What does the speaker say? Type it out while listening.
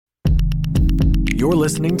You're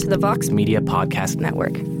listening to the Vox Media Podcast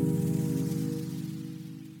Network.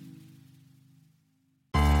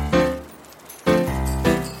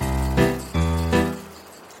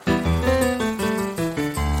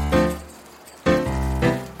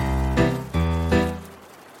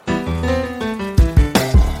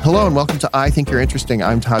 Hello and welcome to I Think You're Interesting.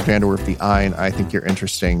 I'm Todd Vanderwerf, the I, and I Think You're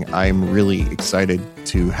Interesting. I'm really excited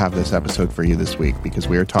to have this episode for you this week because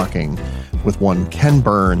we are talking with one Ken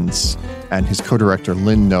Burns and his co-director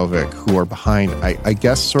Lynn Novick, who are behind, I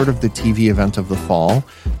guess, sort of the TV event of the fall.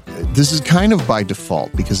 This is kind of by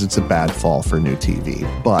default because it's a bad fall for new TV,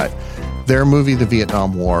 but their movie, The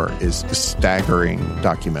Vietnam War, is a staggering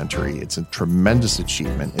documentary. It's a tremendous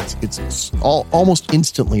achievement. It's almost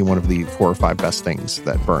instantly one of the 4 or 5 best things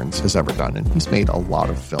that Burns has ever done, and he's made a lot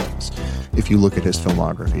of films. If you look at his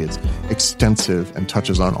filmography, it's extensive and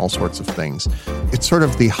touches on all sorts of things. It's sort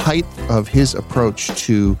of the height of his approach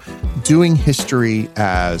to doing history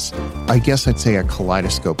as, I guess I'd say, a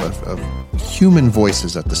kaleidoscope of human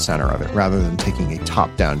voices at the center of it, rather than taking a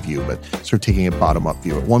top-down view, but sort of taking a bottom-up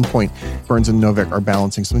view. At one point, Burns and Novick are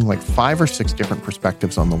balancing something like 5 or 6 different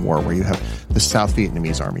perspectives on the war, where you have the South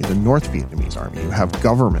Vietnamese Army, the North Vietnamese Army, you have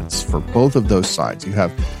governments for both of those sides, you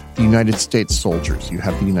have the United States soldiers, you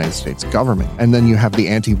have the United States government, and then you have the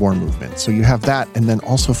anti-war movement. So you have that, and then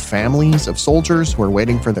also families of soldiers who are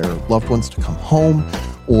waiting for their loved ones to come home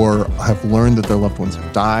or have learned that their loved ones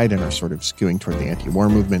have died and are sort of skewing toward the anti-war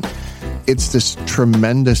movement. It's this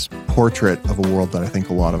tremendous portrait of a world that I think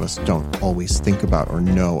a lot of us don't always think about or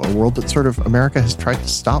know, a world that sort of America has tried to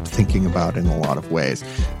stop thinking about in a lot of ways.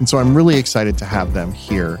 And so I'm really excited to have them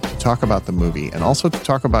here to talk about the movie and also to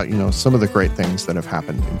talk about, some of the great things that have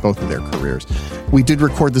happened in both of their careers. We did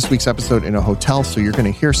record this week's episode in a hotel, so you're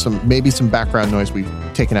going to hear maybe some background noise. We've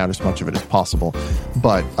taken out as much of it as possible.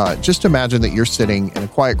 But just imagine that you're sitting in a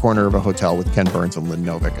quiet corner of a hotel with Ken Burns and Lynn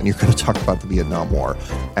Novick, and you're going to talk about the Vietnam War,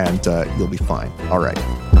 and you'll be fine. All right.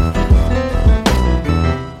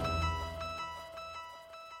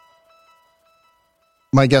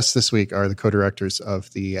 My guests this week are the co-directors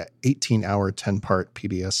of the 18-hour, 10-part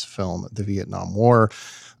PBS film, The Vietnam War.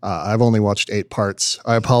 I've only watched 8 parts.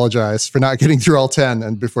 I apologize for not getting through all 10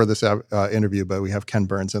 and before this interview, but we have Ken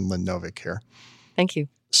Burns and Lynn Novick here. Thank you.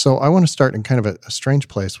 So I want to start in kind of a strange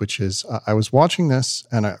place, which is I was watching this,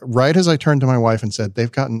 and right as I turned to my wife and said,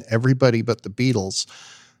 they've gotten everybody but the Beatles,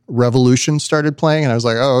 Revolution started playing, and I was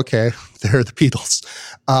like, oh, okay, they're the Beatles.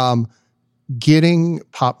 Getting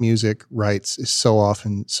pop music rights is so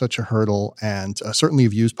often such a hurdle, and certainly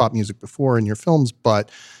you've used pop music before in your films,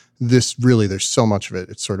 but this really, there's so much of it.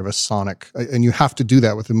 It's sort of a sonic, and you have to do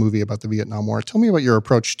that with a movie about the Vietnam War. Tell me about your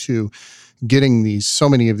approach to getting so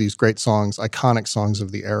many of these great songs, iconic songs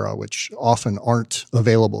of the era, which often aren't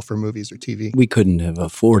available for movies or TV. We couldn't have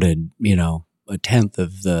afforded, a tenth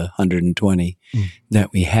of the 120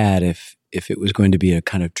 that we had if it was going to be a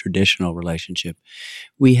kind of traditional relationship.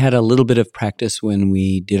 We had a little bit of practice when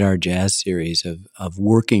we did our jazz series of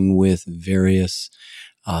working with various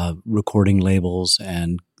recording labels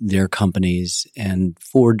and their companies and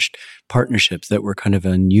forged partnerships that were kind of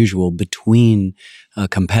unusual between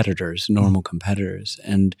competitors, normal competitors.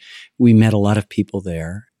 And we met a lot of people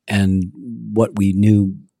there. And what we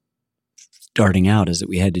knew starting out is that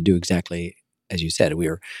we had to do exactly as you said. We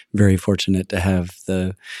were very fortunate to have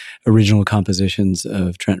the original compositions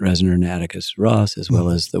of Trent Reznor and Atticus Ross, as well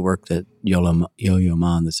as the work that Yo-Yo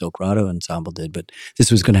Ma and the Silverado Ensemble did. But this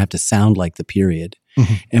was going to have to sound like the period,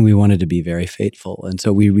 and we wanted to be very faithful. And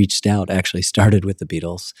so we reached out, actually started with the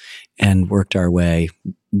Beatles, and worked our way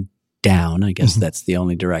down. I guess that's the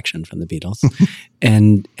only direction from the Beatles,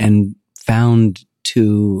 and found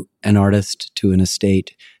to an artist, to an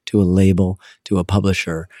estate, to a label, to a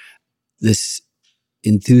publisher, this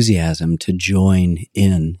enthusiasm to join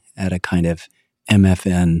in at a kind of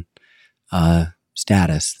MFN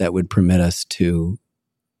status that would permit us to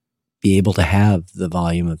be able to have the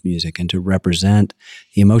volume of music and to represent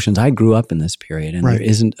the emotions. I grew up in this period, and there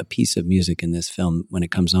isn't a piece of music in this film when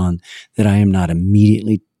it comes on that I am not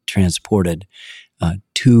immediately transported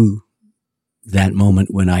to that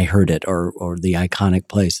moment when I heard it, or the iconic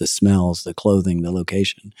place, the smells, the clothing, the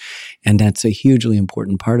location. And that's a hugely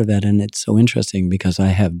important part of that. And it's so interesting because I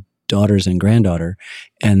have daughters and granddaughter,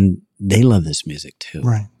 and they love this music too.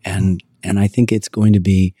 Right. And I think it's going to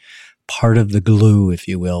be part of the glue, if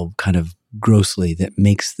you will, kind of grossly, that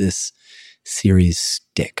makes this series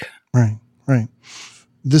stick. Right.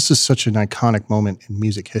 This is such an iconic moment in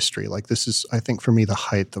music history. Like, this is, I think, for me, the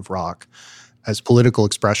height of rock. as political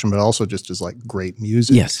expression, but also just as like great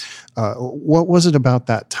music. Yes. What was it about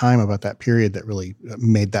that time, about that period that really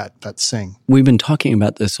made that sing? We've been talking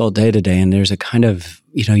about this all day today, and there's a kind of,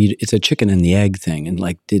 it's a chicken and the egg thing. And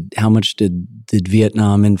like, how much did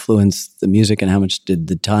Vietnam influence the music, and how much did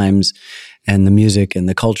the times and the music and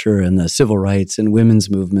the culture and the civil rights and women's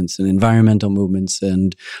movements and environmental movements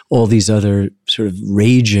and all these other sort of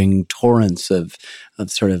raging torrents of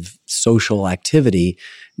sort of social activity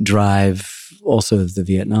drive also the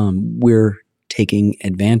Vietnam? We're taking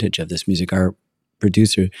advantage of this music. Our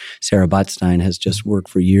producer, Sarah Botstein, has just worked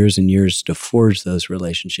for years and years to forge those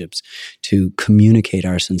relationships, to communicate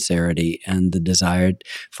our sincerity and the desire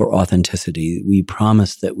for authenticity. We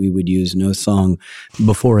promised that we would use no song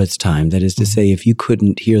before its time. That is to say, if you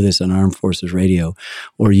couldn't hear this on Armed Forces Radio,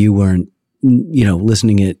 or you weren't,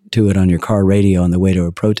 listening to it on your car radio on the way to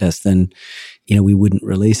a protest, then we wouldn't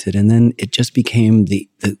release it. And then it just became the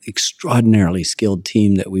extraordinarily skilled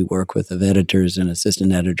team that we work with, of editors and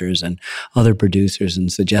assistant editors and other producers,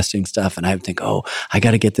 and suggesting stuff. And I would think, I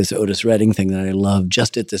got to get this Otis Redding thing that I love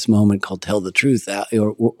just at this moment called Tell the Truth,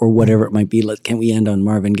 or whatever it might be. Can we end on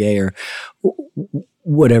Marvin Gaye, or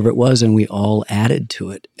whatever it was? And we all added to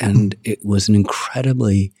it. And it was an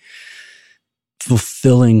incredibly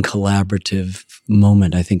fulfilling collaborative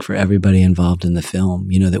moment, I think, for everybody involved in the film.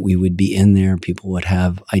 That we would be in there, people would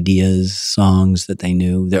have ideas, songs that they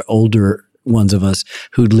knew. The older ones of us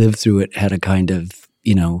who'd lived through it had a kind of,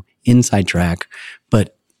 inside track,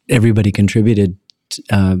 but everybody contributed,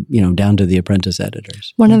 down to the apprentice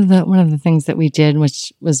editors. One of the things that we did,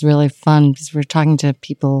 which was really fun, because we're talking to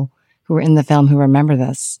people who were in the film who remember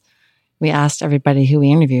this. We asked everybody who we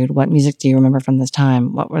interviewed, what music do you remember from this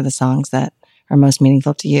time? What were the songs that are most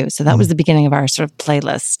meaningful to you? So that was the beginning of our sort of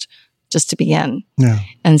playlist, just to begin. Yeah.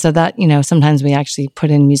 And so that, sometimes we actually put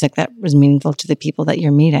in music that was meaningful to the people that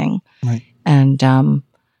you're meeting. Right. And,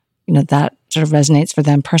 that sort of resonates for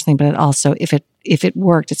them personally, but it also, if it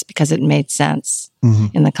worked, it's because it made sense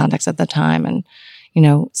in the context of the time. And,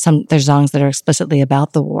 there's songs that are explicitly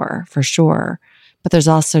about the war, for sure. But there's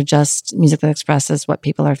also just music that expresses what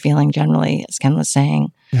people are feeling generally, as Ken was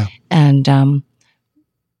saying. Yeah. And,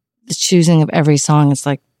 the choosing of every song is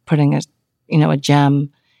like putting a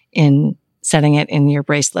gem in, setting it in your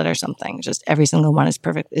bracelet or something. Just every single one is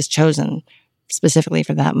perfect, is chosen specifically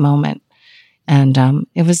for that moment. And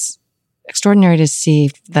it was extraordinary to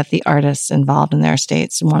see that the artists involved in their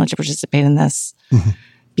estates wanted to participate in this,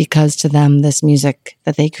 because to them, this music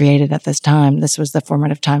that they created at this time, this was the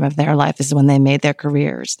formative time of their life. This is when they made their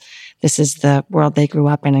careers. This is the world they grew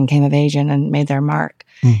up in and came of age in and made their mark.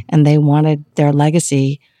 And they wanted their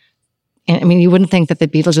legacy. I mean, you wouldn't think that the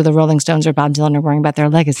Beatles or the Rolling Stones or Bob Dylan are worrying about their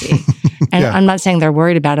legacy. And I'm not saying they're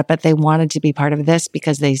worried about it, but they wanted to be part of this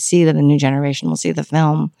because they see that a new generation will see the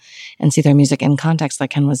film and see their music in context,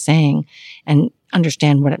 like Ken was saying, and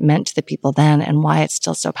understand what it meant to the people then and why it's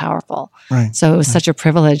still so powerful. Right. So it was such a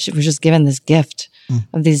privilege. It was just given this gift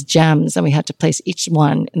of these gems, and we had to place each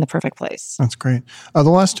one in the perfect place. That's great. The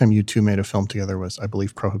last time you two made a film together was, I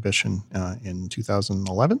believe, Prohibition in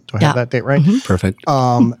 2011. Do I have that date right? Perfect.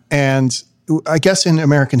 And I guess in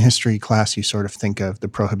American history class, you sort of think of the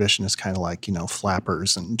Prohibition as kind of like,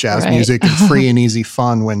 flappers and jazz music and free and easy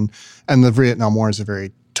fun, and the Vietnam War is a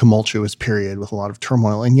very tumultuous period with a lot of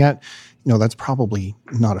turmoil. And yet, that's probably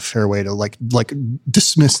not a fair way to like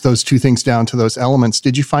dismiss those two things down to those elements.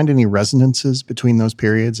 Did you find any resonances between those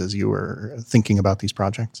periods as you were thinking about these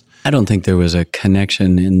projects? I don't think there was a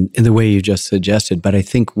connection in the way you just suggested, but I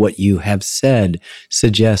think what you have said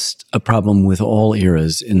suggests a problem with all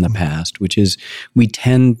eras in the past, which is we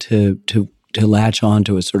tend to latch on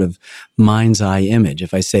to a sort of mind's eye image.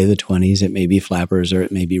 If I say the 20s, it may be flappers, or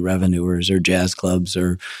it may be revenuers, or jazz clubs,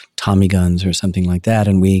 or Tommy guns, or something like that.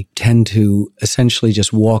 And we tend to essentially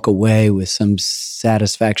just walk away with some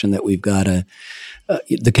satisfaction that we've got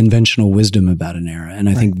the conventional wisdom about an era. And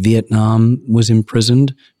I think Vietnam was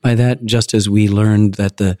imprisoned by that, just as we learned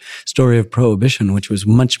that the story of Prohibition, which was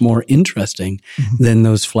much more interesting than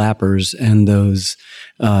those flappers and those,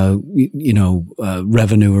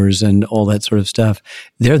 revenuers and all that sort of stuff,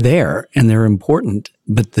 they're there and they're important.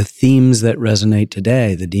 But the themes that resonate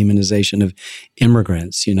today, the demonization of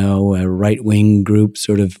immigrants, a right-wing group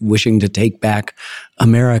sort of wishing to take back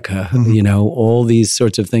America, all these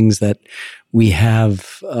sorts of things that we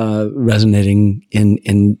have resonating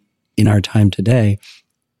in our time today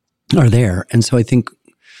are there. And so I think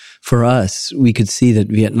for us, we could see that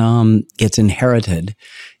Vietnam gets inherited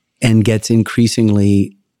and gets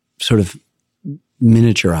increasingly sort of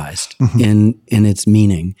miniaturized in its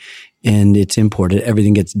meaning. and it's imported.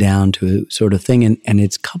 Everything gets down to a sort of thing. And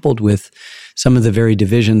it's coupled with some of the very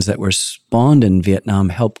divisions that were spawned in Vietnam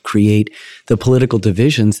help create the political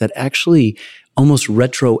divisions that actually almost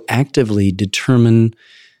retroactively determine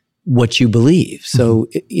what you believe. So,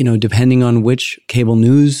 depending on which cable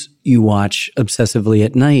news you watch obsessively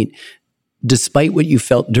at night, despite what you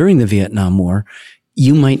felt during the Vietnam War,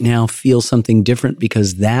 you might now feel something different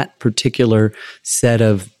because that particular set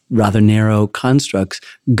of rather narrow constructs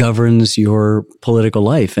governs your political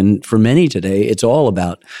life. And for many today, it's all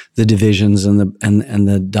about the divisions and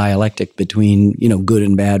the dialectic between, good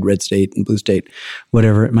and bad, red state and blue state,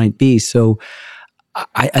 whatever it might be. So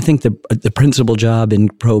I think the principal job in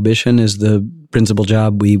Prohibition is the principal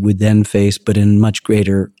job we would then face, but in much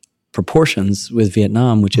greater proportions with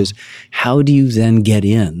Vietnam, which is how do you then get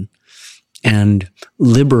in and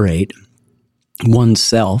liberate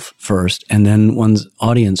oneself first and then one's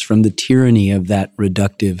audience from the tyranny of that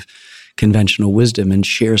reductive conventional wisdom and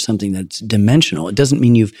share something that's dimensional. It doesn't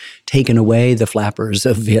mean you've taken away the flappers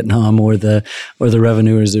of Vietnam or the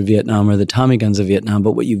revenuers of Vietnam or the Tommy guns of Vietnam,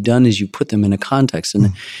 but what you've done is you put them in a context.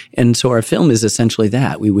 And so our film is essentially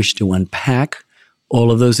that. We wish to unpack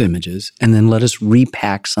all of those images and then let us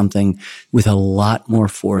repack something with a lot more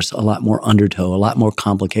force, a lot more undertow, a lot more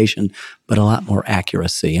complication, but a lot more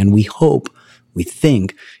accuracy. And we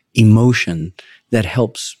think, emotion that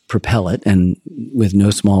helps propel it, and with no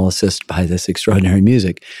small assist by this extraordinary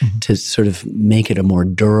music, to sort of make it a more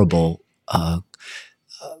durable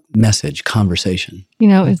message, conversation.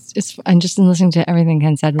 I'm just in listening to everything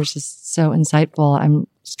Ken said, which is so insightful. I'm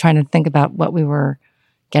just trying to think about what we were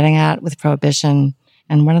getting at with Prohibition.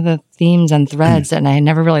 And one of the themes and threads, and I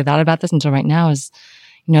never really thought about this until right now, is,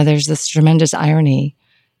 there's this tremendous irony.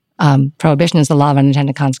 Prohibition is the law of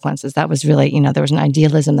unintended consequences. That was really, there was an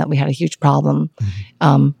idealism that we had a huge problem.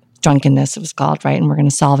 Drunkenness, it was called, right? And we're going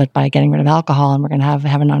to solve it by getting rid of alcohol, and we're going to have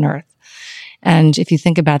heaven on earth. And if you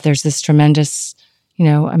think about it, there's this tremendous,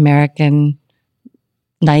 American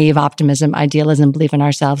naive optimism, idealism, belief in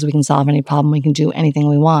ourselves. We can solve any problem. We can do anything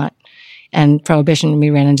we want. And Prohibition, we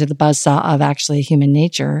ran into the buzzsaw of actually human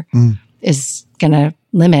nature is going to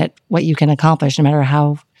limit what you can accomplish, no matter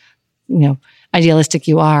how, idealistic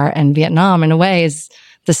you are. And Vietnam, in a way, is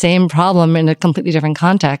the same problem in a completely different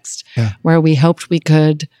context, where we hoped we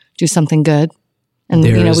could do something good. And, we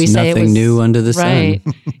say it was nothing new under the sun.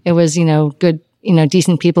 It was, good,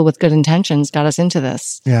 decent people with good intentions got us into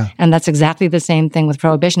this. Yeah. And that's exactly the same thing with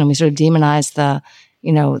Prohibition. And we sort of demonize the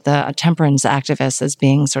temperance activists as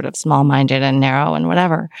being sort of small-minded and narrow and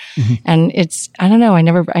whatever. And it's, I don't know, I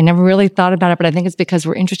never really thought about it, but I think it's because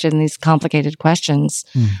we're interested in these complicated questions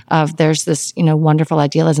of there's this, wonderful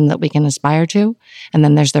idealism that we can aspire to, and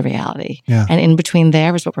then there's the reality. Yeah. And in between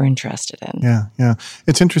there is what we're interested in. Yeah.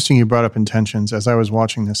 It's interesting you brought up intentions. As I was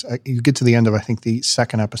watching this, you get to the end of, I think, the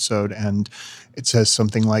second episode, and it says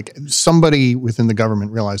something like somebody within the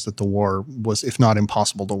government realized that the war was, if not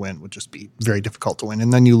impossible to win, would just be very difficult to win.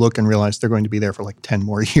 And then you look and realize they're going to be there for like 10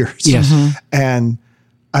 more years. Yes. And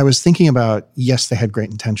I was thinking about, yes, they had great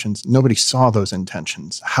intentions. Nobody saw those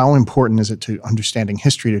intentions. How important is it to understanding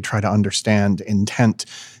history to try to understand intent?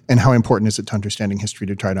 And how important is it to understanding history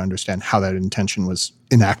to try to understand how that intention was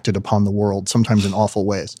enacted upon the world, sometimes in awful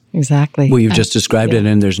ways? Exactly. Well, you've just described it,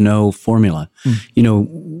 and there's no formula.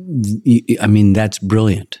 That's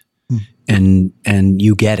brilliant. And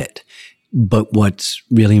you get it. But what's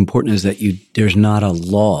really important is that there's not a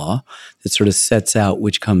law that sort of sets out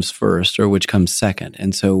which comes first or which comes second.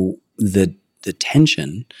 And so the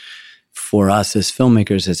tension for us as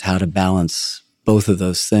filmmakers is how to balance both of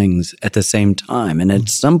those things at the same time. And at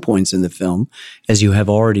some points in the film, as you have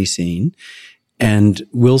already seen, and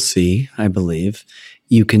will see, I believe,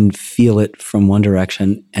 you can feel it from one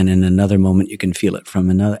direction, and in another moment you can feel it from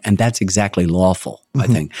another. And that's exactly lawful, I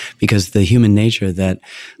think, because the human nature that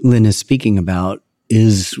Lynn is speaking about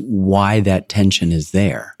is why that tension is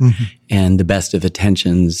there. And the best of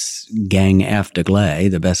attentions, gang after glay,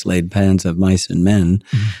 the best laid plans of mice and men,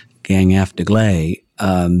 gang after glay.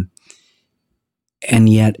 And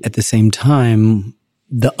yet at the same time,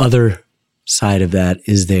 the other side of that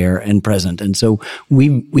is there and present. And so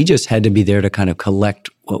we just had to be there to kind of collect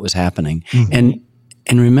what was happening. And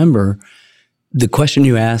remember, the question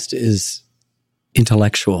you asked is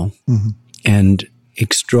intellectual and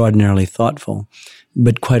extraordinarily thoughtful.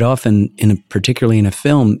 But quite often, particularly in a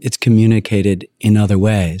film, it's communicated in other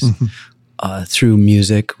ways through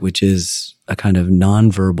music, which is a kind of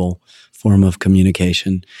nonverbal form of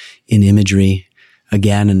communication, in imagery,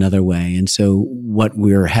 again, another way. And so what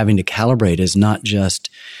we're having to calibrate is not just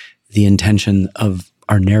the intention of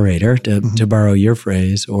our narrator, to borrow your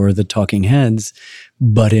phrase, or the talking heads,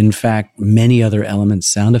 but in fact, many other elements,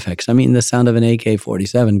 sound effects. I mean, the sound of an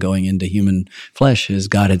AK-47 going into human flesh has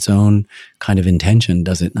got its own kind of intention,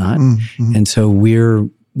 does it not? Mm-hmm. And so we're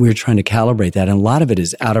trying to calibrate that. And a lot of it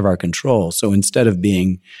is out of our control. So instead of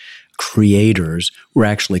being creators, we're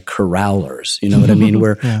actually corrallers. You know what I mean?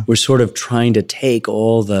 We're sort of trying to take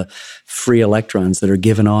all the free electrons that are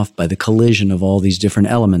given off by the collision of all these different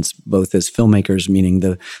elements, both as filmmakers, meaning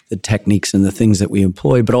the techniques and the things that we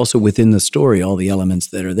employ, but also within the story, all the elements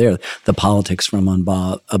that are there, the politics from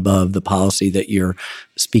above, the policy that you're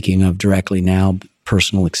speaking of directly now,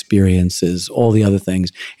 personal experiences, all the other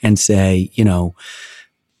things, and say, you know,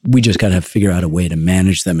 we just got to figure out a way to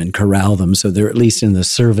manage them and corral them so they're at least in the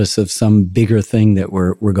service of some bigger thing that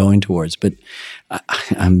we're going towards. But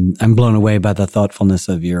I'm blown away by the thoughtfulness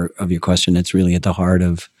of your question. It's really at the heart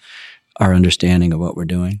of our understanding of what we're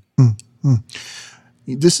doing. Mm-hmm.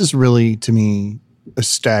 This is really, to me, a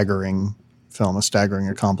staggering film, a staggering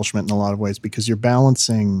accomplishment in a lot of ways, because you're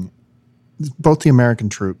balancing both the American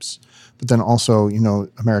troops, but then also, you know,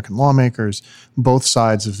 American lawmakers, both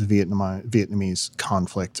sides of the Vietnamese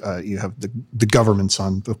conflict. You have the governments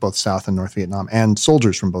on both South and North Vietnam, and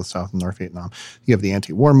soldiers from both South and North Vietnam. You have the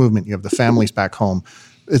anti-war movement. You have the families back home.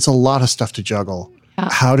 It's a lot of stuff to juggle. Yeah.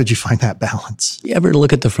 How did you find that balance? You ever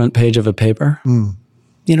look at the front page of a paper? Mm.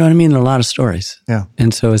 You know what I mean? A lot of stories. Yeah.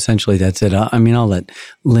 And so essentially that's it. I mean, I'll let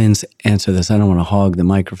Lynn answer this. I don't want to hog the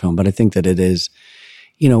microphone, but I think that it is,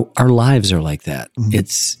 you know, our lives are like that. Mm-hmm.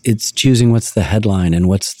 It's choosing what's the headline and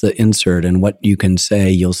what's the insert and what you can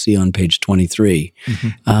say you'll see on page 23.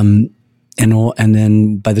 Mm-hmm. And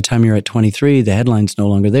then by the time you're at 23, the headline's no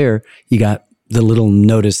longer there. You got the little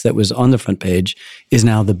notice that was on the front page is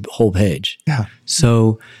now the whole page. Yeah.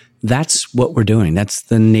 So that's what we're doing. That's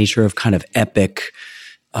the nature of kind of epic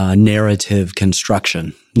narrative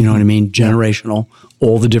construction. You know what I mean? Generational,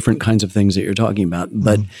 all the different kinds of things that you're talking about.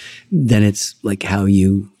 But then it's like how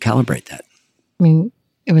you calibrate that. I mean,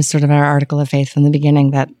 it was sort of our article of faith from the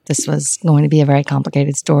beginning that this was going to be a very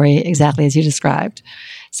complicated story, exactly as you described.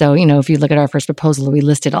 So, you know, if you look at our first proposal, we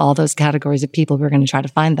listed all those categories of people. We're going to try to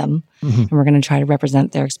find them, and we're going to try to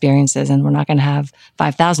represent their experiences. And we're not going to have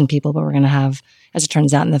 5,000 people, but we're going to have, as it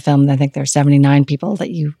turns out in the film, I think there are 79 people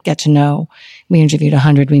that you get to know. We interviewed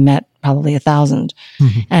 100. We met probably 1,000.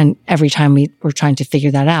 And every time we were trying to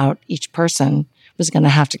figure that out, each person was going to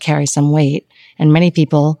have to carry some weight. And many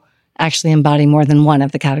people actually embody more than one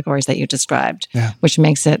of the categories that you described, which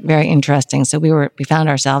makes it very interesting. So we found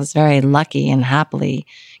ourselves very lucky and happily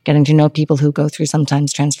getting to know people who go through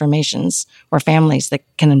sometimes transformations, or families that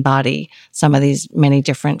can embody some of these many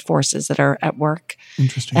different forces that are at work.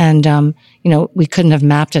 Interesting. And, you know, we couldn't have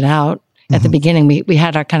mapped it out at the beginning. We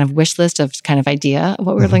had our kind of wish list of kind of idea of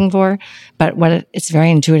what we were looking for, but it's a very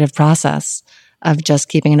intuitive process of just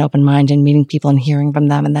keeping an open mind and meeting people and hearing from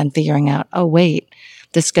them, and then figuring out, oh, wait,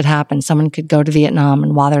 this could happen. Someone could go to Vietnam,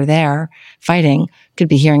 and while they're there fighting, could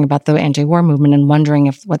be hearing about the anti-war movement and wondering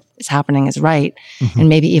if what is happening is right, and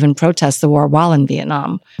maybe even protest the war while in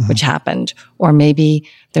Vietnam, which happened. Or maybe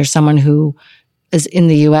there's someone who is in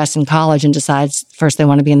the U.S. in college and decides first they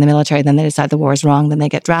want to be in the military, then they decide the war is wrong, then they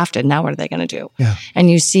get drafted. Now what are they going to do? Yeah.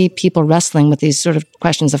 And you see people wrestling with these sort of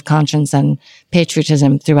questions of conscience and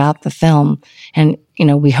patriotism throughout the film. And, you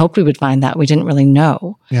know, we hoped we would find that. We didn't really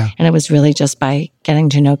know. Yeah. And it was really just by getting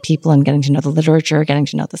to know people and getting to know the literature, getting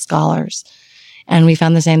to know the scholars. And we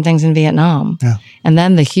found the same things in Vietnam. Yeah. And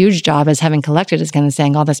then the huge job is having collected is kind of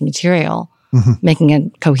saying all this material, making a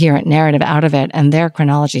coherent narrative out of it, and their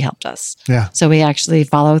chronology helped us. Yeah. So we actually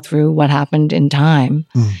follow through what happened in time,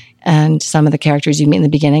 and some of the characters you meet in the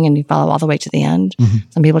beginning and you follow all the way to the end.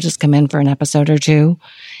 Some people just come in for an episode or two,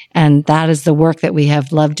 and that is the work that we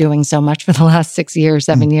have loved doing so much for the last 6 years,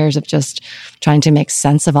 7 years, of just trying to make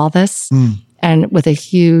sense of all this. And with a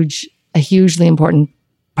hugely important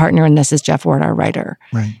partner in this is Jeff Ward, our writer,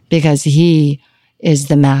 because he is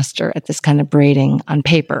the master at this kind of braiding on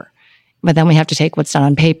paper. But then we have to take what's done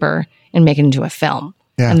on paper and make it into a film.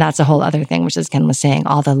 Yeah. And that's a whole other thing, which is Ken was saying,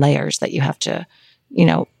 all the layers that you have to, you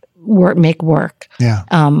know, make work. Yeah.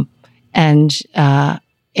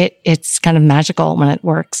 It's kind of magical when it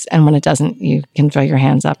works. And when it doesn't, you can throw your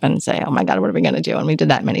hands up and say, oh my God, what are we going to do? And we did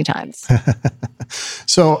that many times.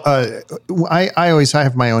 So I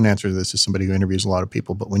have my own answer to this as somebody who interviews a lot of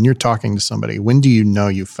people. But when you're talking to somebody, when do you know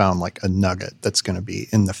you found like a nugget that's going to be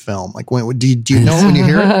in the film? Like, when do you know when you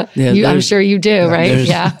hear it? I'm sure you do, right?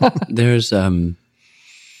 There's,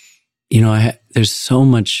 there's so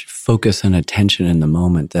much focus and attention in the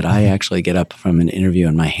moment that I actually get up from an interview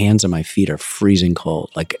and my hands and my feet are freezing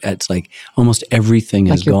cold. Like it's like almost everything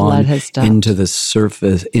has gone into the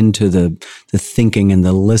surface, into the thinking and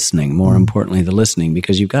the listening, more importantly, the listening,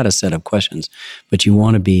 because you've got a set of questions, but you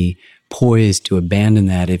want to be poised to abandon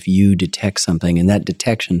that if you detect something. And that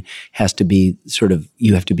detection has to be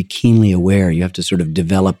you have to be keenly aware. You have to sort of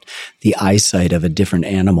develop the eyesight of a different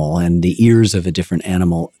animal and the ears of a different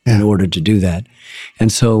animal in order to do that.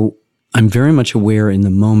 And so I'm very much aware in the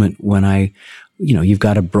moment when you've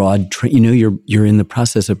got a broad, you're in the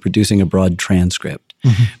process of producing a broad transcript,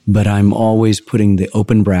 but I'm always putting the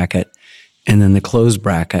open bracket and then the closed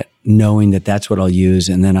bracket, knowing that that's what I'll use.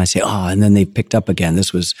 And then I say, and then they picked up again.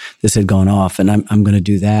 This had gone off, and I'm going to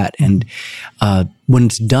do that. And when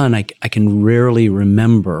it's done, I can rarely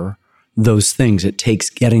remember those things. It takes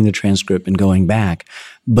getting the transcript and going back,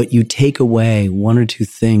 but you take away one or two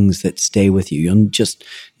things that stay with you. You'll just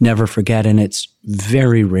never forget. And it's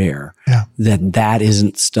very rare that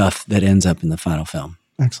isn't stuff that ends up in the final film.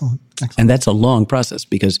 Excellent. And that's a long process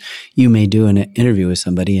because you may do an interview with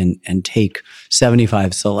somebody and take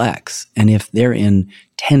 75 selects. And if they're in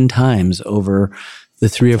 10 times over the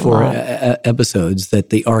 3 or 4 episodes that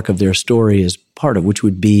the arc of their story is part of, which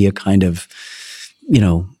would be a kind of,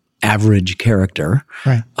 average character,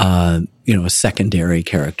 right. A secondary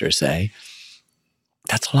character, say,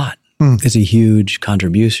 that's a lot. It's a huge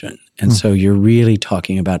contribution. And so you're really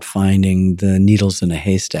talking about finding the needles in a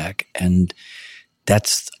haystack, and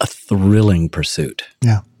that's a thrilling pursuit.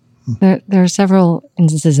 Yeah. There are several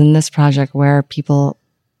instances in this project where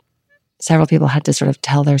several people had to sort of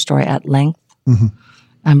tell their story at length.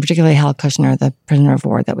 Particularly Hal Kushner, the prisoner of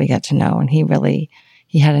war that we get to know. And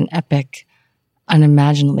he had an epic,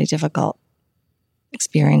 unimaginably difficult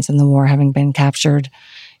experience in the war, having been captured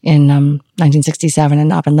in 1967 and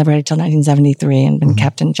not been liberated till 1973 and been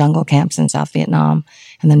kept in jungle camps in South Vietnam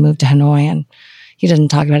and then moved to Hanoi. And he doesn't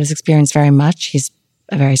talk about his experience very much. He's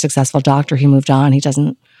a very successful doctor. He moved on. He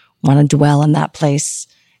doesn't want to dwell in that place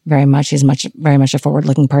very much. He's very much a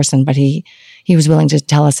forward-looking person, but he was willing to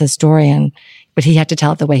tell us his story, but he had to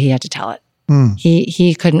tell it the way he had to tell it.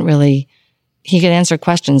 He couldn't really. He could answer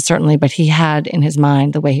questions certainly, but he had in his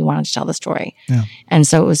mind the way he wanted to tell the story, and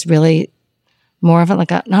so it was really more of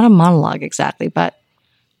not a monologue exactly, but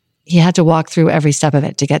he had to walk through every step of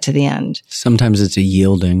it to get to the end. Sometimes it's a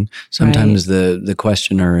yielding. Sometimes the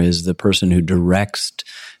questioner is the person who directs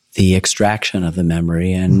the extraction of the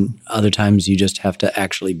memory, and other times you just have to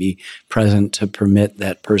actually be present to permit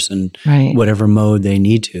that person whatever mode they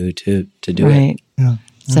need to do it. Yeah.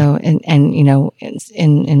 So, in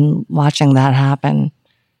watching that happen,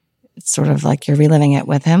 it's sort of like you're reliving it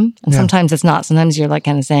with him. And sometimes it's not. Sometimes you're like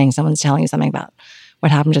kind of saying someone's telling you something about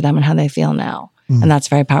what happened to them and how they feel now. And that's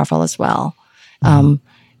very powerful as well.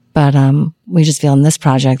 But we just feel in this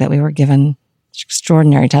project that we were given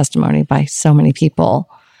extraordinary testimony by so many people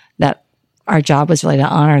that our job was really to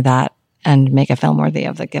honor that and make a film worthy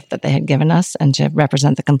of the gift that they had given us and to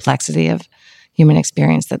represent the complexity of human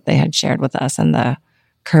experience that they had shared with us and the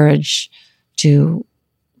courage to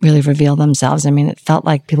really reveal themselves. I mean, it felt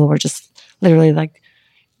like people were just literally like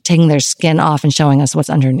taking their skin off and showing us what's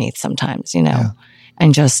underneath sometimes,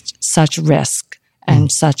 and just such risk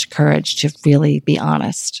and such courage to really be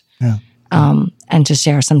honest. And to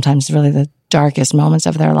share sometimes really the darkest moments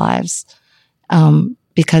of their lives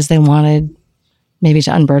because they wanted maybe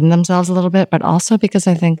to unburden themselves a little bit, but also because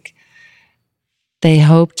I think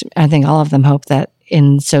all of them hoped that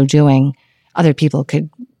in so doing, other people could,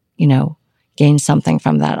 gain something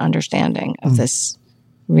from that understanding of this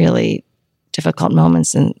really difficult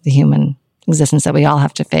moments in the human existence that we all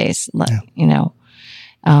have to face.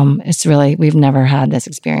 It's really, we've never had this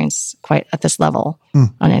experience quite at this level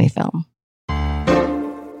on any film.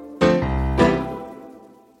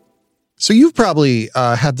 So you've probably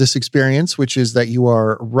had this experience, which is that you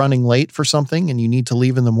are running late for something and you need to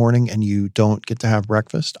leave in the morning and you don't get to have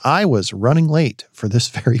breakfast. I was running late for this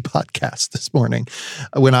very podcast this morning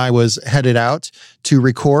when I was headed out to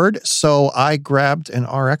record. So I grabbed an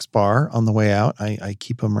RX bar on the way out. I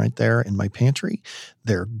keep them right there in my pantry.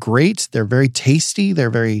 They're great. They're very tasty. They're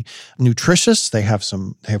very nutritious. They have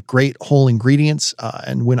great whole ingredients.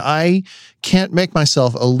 And when I can't make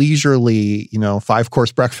myself a leisurely,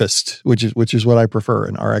 5-course breakfast, which is what I prefer,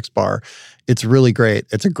 an RX bar, It's really great.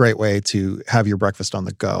 It's a great way to have your breakfast on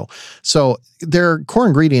the go. So their core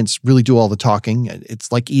ingredients really do all the talking.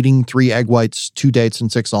 It's like eating 3 egg whites, 2 dates,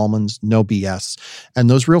 and 6 almonds, no BS. And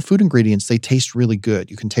those real food ingredients, they taste really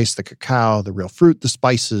good. You can taste the cacao, the real fruit, the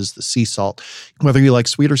spices, the sea salt. Whether you like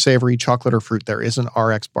sweet or savory, chocolate or fruit, there is an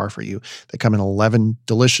RX bar for you. They come in 11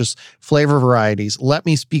 delicious flavor varieties. Let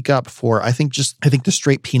me speak up for, I think the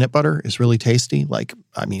straight peanut butter is really tasty.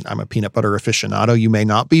 I'm a peanut butter aficionado. You may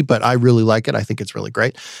not be, but I really like it. I think it's really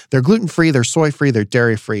great. They're gluten-free, they're soy-free, they're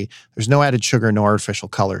dairy-free. There's no added sugar, no artificial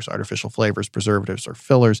colors, artificial flavors, preservatives, or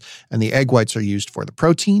fillers. And the egg whites are used for the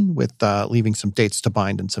protein with leaving some dates to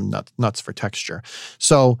bind and some nuts for texture.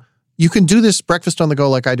 So you can do this breakfast on the go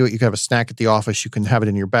like I do it. You can have a snack at the office. You can have it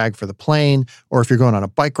in your bag for the plane, or if you're going on a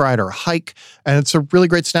bike ride or a hike. And it's a really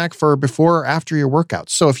great snack for before or after your workouts.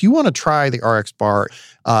 So if you want to try the RX Bar,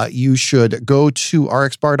 you should go to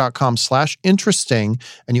rxbar.com/interesting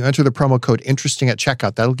and you enter the promo code interesting at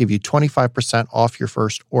checkout. That'll give you 25% off your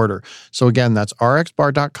first order. So again, that's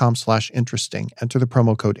rxbar.com/interesting. Enter the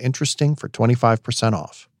promo code interesting for 25%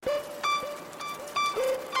 off.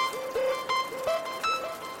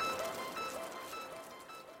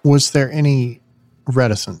 Was there any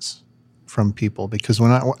reticence from people? Because when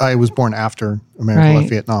I was born after America left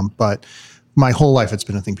Vietnam, but my whole life it's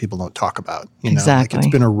been a thing people don't talk about. Exactly. It's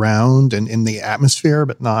been around and in the atmosphere,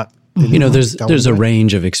 but not. There's a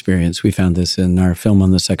range of experience. We found this in our film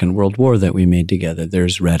on the Second World War that we made together.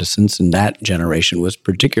 There's reticence, and that generation was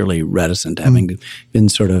particularly reticent, having been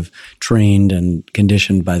sort of trained and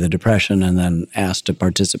conditioned by the Depression and then asked to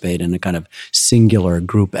participate in a kind of singular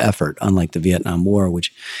group effort, unlike the Vietnam War,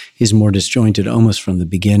 which is more disjointed almost from the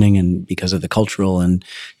beginning and because of the cultural and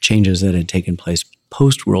changes that had taken place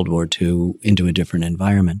post-World War II into a different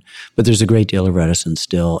environment. But there's a great deal of reticence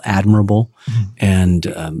still, admirable and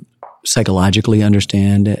psychologically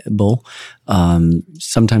understandable.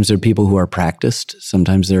 Sometimes there are people who are practiced.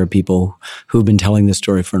 Sometimes there are people who've been telling this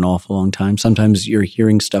story for an awful long time. Sometimes you're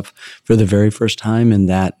hearing stuff for the very first time, and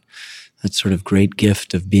that sort of great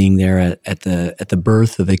gift of being there at the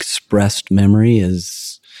birth of expressed memory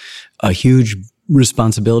is a huge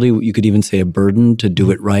responsibility. You could even say a burden to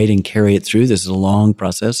do it right and carry it through. This is a long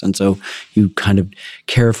process. And so you kind of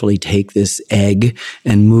carefully take this egg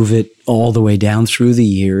and move it all the way down through the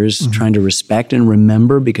years, trying to respect and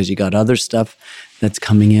remember because you got other stuff that's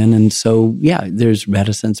coming in. And so, yeah, there's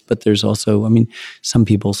reticence, but there's also, some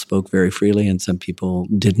people spoke very freely and some people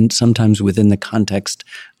didn't. Sometimes within the context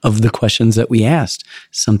of the questions that we asked,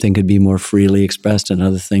 something could be more freely expressed,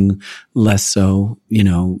 another thing less so.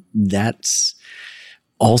 That's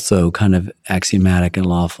also kind of axiomatic and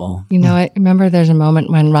lawful. I remember there's a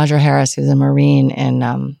moment when Roger Harris, who was a Marine in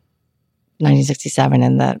 1967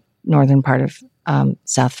 in the northern part of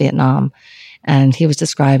South Vietnam, and he was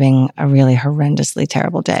describing a really horrendously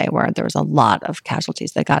terrible day where there was a lot of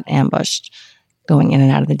casualties that got ambushed going in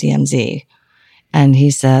and out of the DMZ. And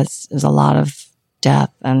he says there's a lot of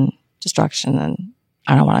death and destruction and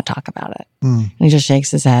I don't want to talk about it. And he just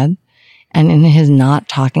shakes his head. And in his not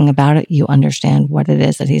talking about it, you understand what it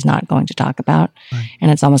is that he's not going to talk about. Right.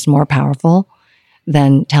 And it's almost more powerful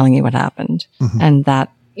than telling you what happened. And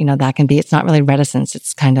that, that can be, it's not really reticence.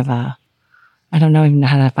 It's kind of I don't know even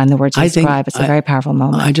how to find the words to describe. It's a very powerful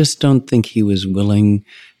moment. I just don't think he was willing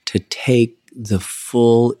to take the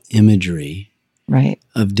full imagery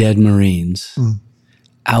of dead Marines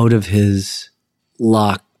out of his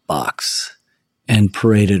lockbox and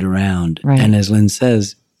parade it around. Right. And as Lynn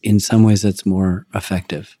says, in some ways that's more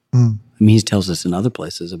effective. He tells us in other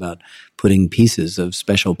places about putting pieces of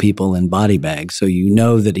special people in body bags. So you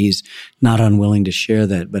know that he's not unwilling to share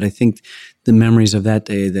that. But I think the memories of that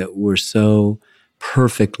day that were so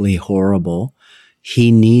perfectly horrible,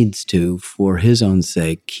 he needs to, for his own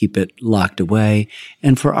sake, keep it locked away.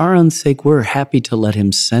 And for our own sake, we're happy to let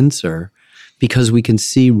him censor because we can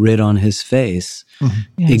see writ on his face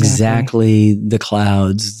exactly the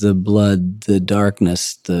clouds, the blood, the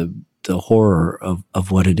darkness, the horror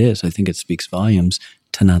of what it is. I think it speaks volumes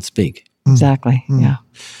to not speak. Exactly. Yeah.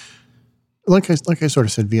 Like I sort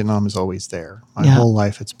of said, Vietnam is always there. My whole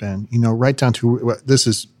life it's been, right down to, this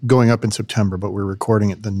is going up in September, but we're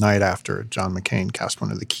recording it the night after John McCain cast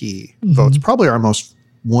one of the key votes, probably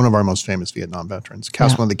one of our most famous Vietnam veterans,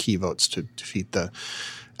 cast one of the key votes to defeat the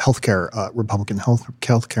healthcare, Republican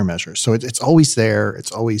healthcare measures. So it's always there.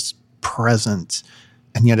 It's always present.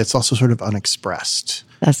 And yet it's also sort of unexpressed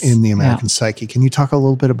in the American psyche. Can you talk a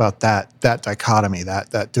little bit about that dichotomy,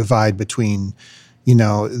 that divide between,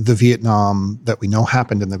 the Vietnam that we know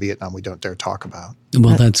happened in the Vietnam we don't dare talk about.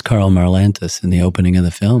 Well, that's Karl Marlantes in the opening of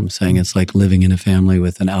the film saying it's like living in a family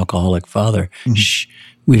with an alcoholic father. Mm-hmm. Shh,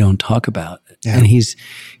 we don't talk about it. Yeah. And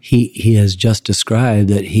he has just described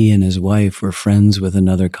that he and his wife were friends with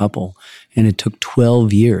another couple. And it took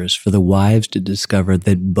 12 years for the wives to discover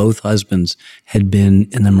that both husbands had been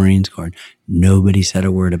in the Marine Corps. Nobody said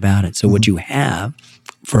a word about it. So what you have,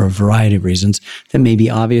 for a variety of reasons that may be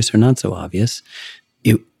obvious or not so obvious,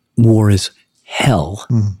 war is hell.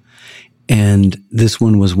 Mm. And this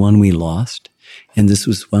one was one we lost. And this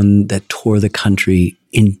was one that tore the country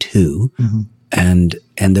in two. Mm-hmm.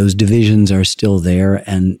 And those divisions are still there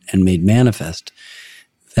and made manifest.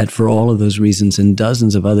 That for all of those reasons and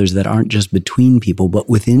dozens of others that aren't just between people, but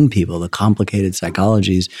within people, the complicated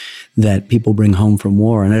psychologies that people bring home from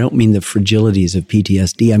war. And I don't mean the fragilities of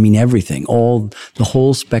PTSD. I mean everything, the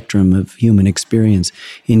whole spectrum of human experience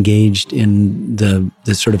engaged in the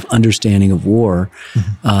sort of understanding of war.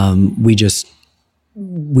 Mm-hmm. We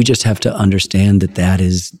just have to understand that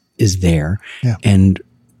is there. Yeah. And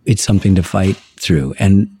it's something to fight through.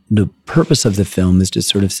 And the purpose of the film is to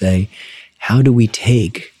sort of say, how do we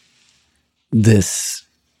take this,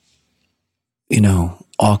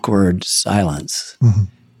 awkward silence mm-hmm.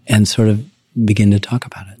 and sort of begin to talk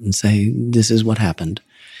about it and say, this is what happened.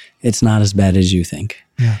 It's not as bad as you think.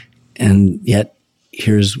 Yeah. And yet,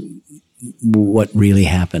 here's what really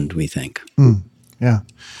happened, we think. Mm, yeah.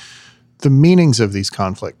 The meanings of these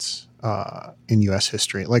conflicts in U.S.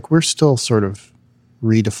 history, like we're still sort of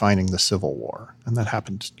redefining the Civil War, and that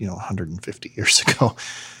happened, 150 years ago.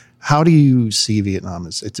 How do you see Vietnam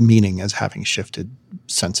its meaning as having shifted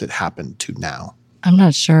since it happened to now? I'm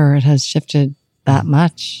not sure it has shifted that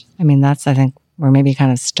much. I mean, I think we're maybe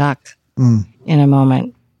kind of stuck in a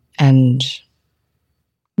moment. And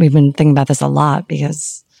we've been thinking about this a lot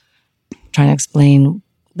because trying to explain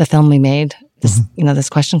the film we made, this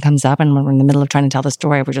question comes up and when we're in the middle of trying to tell the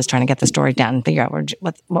story, we're just trying to get the story down and figure out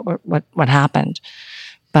what happened.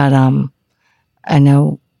 But I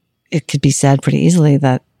know it could be said pretty easily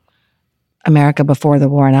that America before the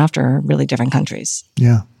war and after are really different countries.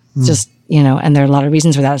 Yeah. Mm. Just, and there are a lot of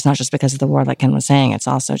reasons for that. It's not just because of the war, like Ken was saying. It's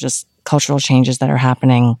also just cultural changes that are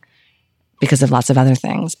happening because of lots of other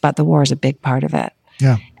things. But the war is a big part of it.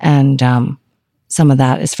 Yeah. And some of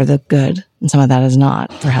that is for the good and some of that is not,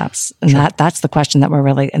 perhaps. And that's the question that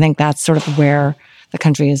I think that's sort of where the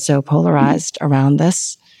country is so polarized around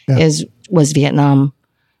this was Vietnam.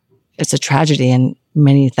 It's a tragedy and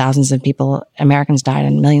many thousands of people, Americans died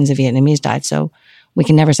and millions of Vietnamese died. So we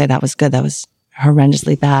can never say that was good. That was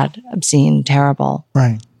horrendously bad, obscene, terrible.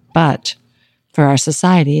 Right. But for our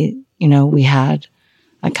society, we had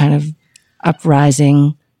a kind of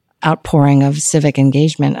uprising, outpouring of civic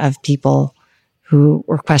engagement of people who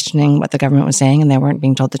were questioning what the government was saying and they weren't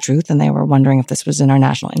being told the truth and they were wondering if this was in our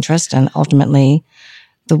national interest. And ultimately,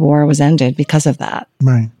 the war was ended because of that.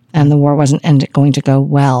 Right. And the war wasn't going to go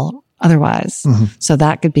well otherwise. Mm-hmm. So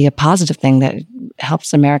that could be a positive thing that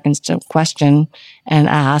helps Americans to question and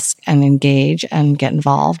ask and engage and get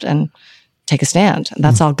involved and take a stand. And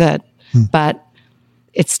that's all good. Mm-hmm. But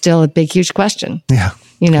it's still a big, huge question. Yeah.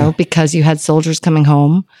 Because you had soldiers coming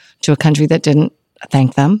home to a country that didn't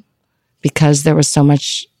thank them, because there was so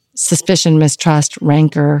much suspicion, mistrust,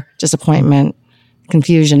 rancor, disappointment,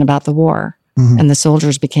 confusion about the war. Mm-hmm. And the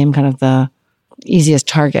soldiers became kind of the easiest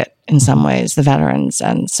target in some ways, the veterans.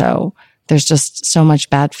 And so there's just so much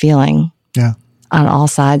bad feeling on all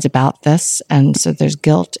sides about this. And so there's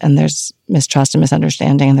guilt and there's mistrust and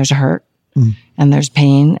misunderstanding and there's hurt and there's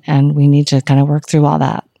pain. And we need to kind of work through all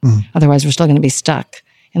that. Otherwise, we're still going to be stuck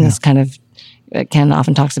in this kind of, Ken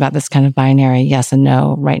often talks about this kind of binary yes and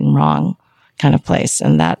no, right and wrong kind of place.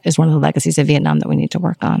 And that is one of the legacies of Vietnam that we need to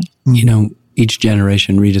work on. Each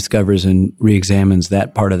generation rediscovers and reexamines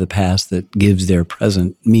that part of the past that gives their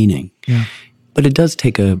present meaning. Yeah. But it does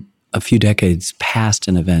take a few decades past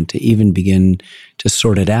an event to even begin to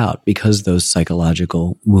sort it out because those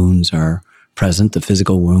psychological wounds are present, the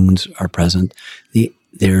physical wounds are present.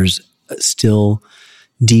 There's still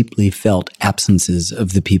deeply felt absences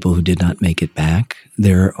of the people who did not make it back.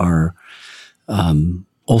 There are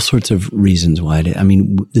all sorts of reasons why.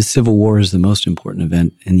 The Civil War is the most important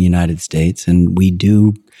event in the United States, and we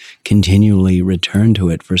do continually return to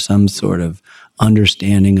it for some sort of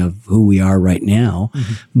understanding of who we are right now.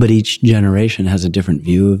 Mm-hmm. But each generation has a different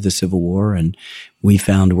view of the Civil War. And we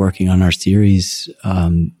found working on our series,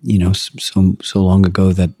 so long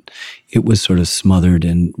ago that it was sort of smothered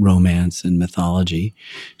in romance and mythology.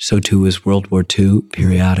 So too was World War II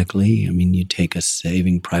periodically. I mean, you take a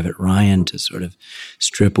Saving Private Ryan to sort of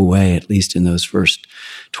strip away, at least in those first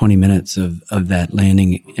 20 minutes of that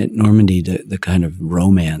landing at Normandy, the kind of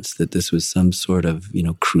romance that this was some sort of,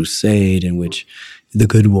 crusade in which the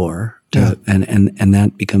good war, and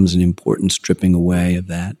that becomes an important stripping away of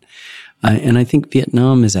that. And I think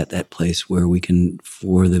Vietnam is at that place where we can,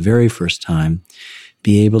 for the very first time,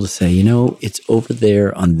 be able to say, it's over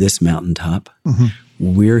there on this mountaintop. Mm-hmm.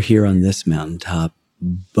 We're here on this mountaintop,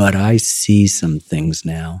 but I see some things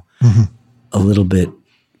now a little bit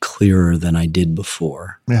clearer than I did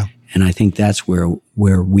before. Yeah. And I think that's where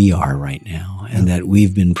we are right now, and that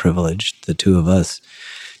we've been privileged, the two of us,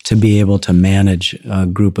 to be able to manage a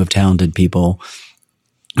group of talented people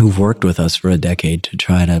who've worked with us for a decade to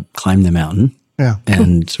try to climb the mountain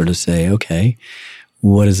and sort of say, okay,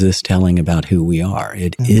 what is this telling about who we are?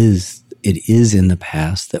 It is in the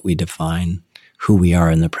past that we define who we are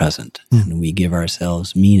in the present, and we give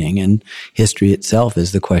ourselves meaning. And history itself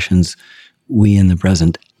is the questions we in the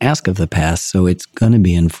present ask of the past, so it's going to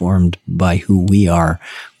be informed by who we are,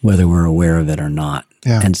 whether we're aware of it or not.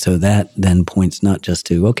 Yeah. And so that then points not just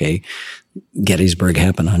to, okay, Gettysburg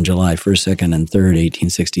happened on July 1st, 2nd, and 3rd,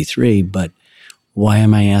 1863, but why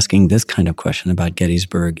am I asking this kind of question about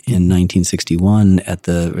Gettysburg in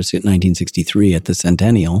 1963 at the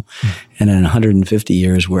centennial? And in 150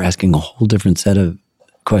 years, we're asking a whole different set of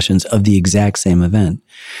questions of the exact same event.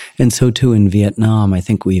 And so too in Vietnam, I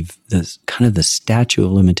think the statute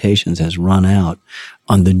of limitations has run out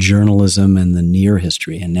on the journalism and the near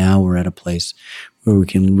history. And now we're at a place where we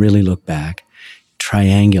can really look back,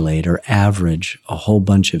 triangulate or average a whole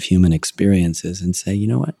bunch of human experiences and say, you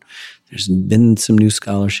know what, there's been some new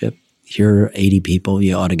scholarship. Here are 80 people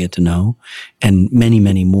you ought to get to know, and many,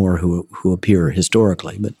 many more who appear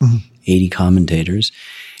historically, but 80 commentators.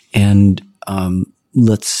 And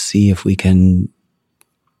let's see if we can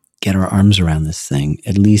get our arms around this thing,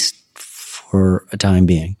 at least for a time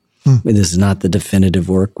being. This is not the definitive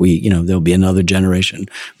work. There'll be another generation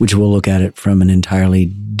which will look at it from an entirely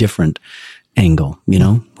different angle.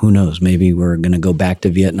 Who knows? Maybe we're going to go back to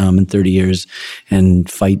Vietnam in 30 years and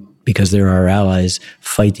fight, because they're our allies,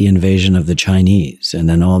 fight the invasion of the Chinese. And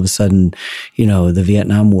then all of a sudden, the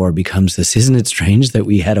Vietnam War becomes this, isn't it strange that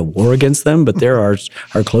we had a war against them, but they're our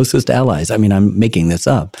closest allies? I mean, I'm making this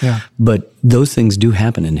up. Yeah. But those things do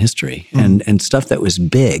happen in history. And stuff that was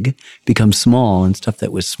big becomes small, and stuff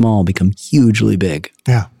that was small become hugely big.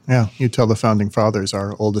 Yeah. Yeah, you tell the founding fathers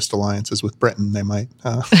our oldest alliance is with Britain. They might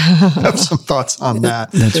have some thoughts on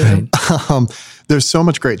that. That's right. There's so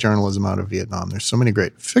much great journalism out of Vietnam. There's so many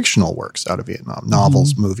great fictional works out of Vietnam,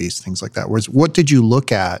 novels, movies, things like that. What did you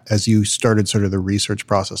look at as you started sort of the research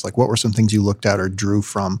process? Like, what were some things you looked at or drew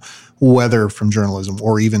from, whether from journalism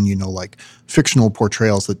or even, like fictional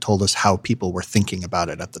portrayals that told us how people were thinking about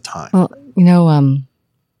it at the time? Well,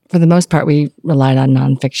 for the most part, we relied on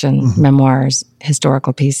nonfiction, memoirs,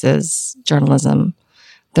 historical pieces, journalism.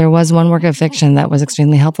 There was one work of fiction that was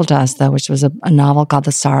extremely helpful to us, though, which was a novel called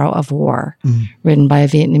The Sorrow of War, written by a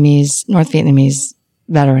North Vietnamese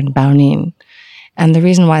veteran, Bao Ninh. And the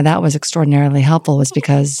reason why that was extraordinarily helpful was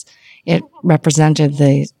because it represented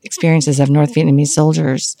the experiences of North Vietnamese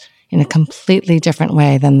soldiers in a completely different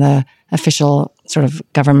way than the official sort of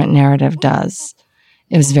government narrative does.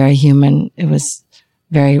 It was very human. It was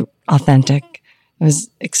very authentic. It was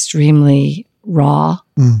extremely raw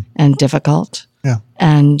and difficult. Yeah.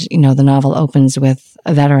 And, the novel opens with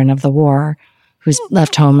a veteran of the war who's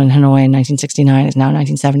left home in Hanoi in 1969, is now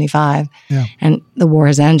 1975. Yeah. And the war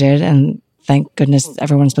has ended, and thank goodness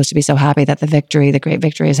everyone's supposed to be so happy that the great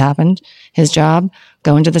victory has happened. His job,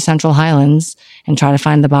 go into the Central Highlands and try to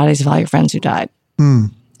find the bodies of all your friends who died.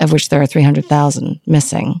 Of which there are 300,000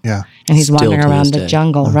 missing. Yeah. And he's wandering around the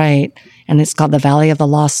jungle, right? And it's called the Valley of the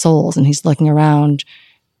Lost Souls. And he's looking around,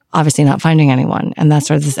 obviously not finding anyone. And that's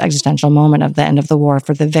sort of this existential moment of the end of the war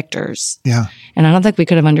for the victors. Yeah. And I don't think we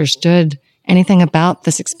could have understood anything about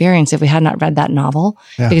this experience if we had not read that novel,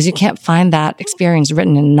 because you can't find that experience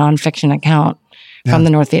written in a nonfiction account from the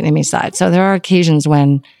North Vietnamese side. So there are occasions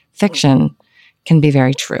when fiction can be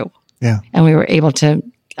very true. Yeah. And we were able to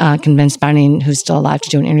convinced Bao Ninh, who's still alive, to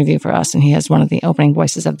do an interview for us. And he has one of the opening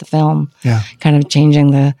voices of the film, kind of changing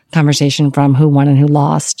the conversation from who won and who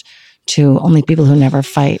lost to only people who never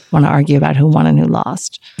fight want to argue about who won and who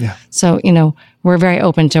lost. Yeah. So, we're very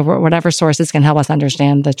open to whatever sources can help us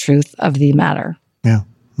understand the truth of the matter. Yeah.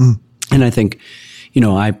 Mm. And I think,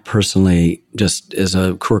 I personally, just as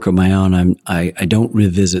a quirk of my own, I don't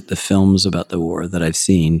revisit the films about the war that I've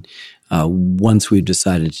seen once we've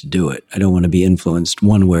decided to do it. I don't want to be influenced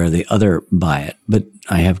one way or the other by it. But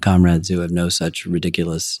I have comrades who have no such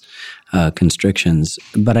ridiculous constrictions.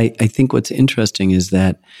 But I think what's interesting is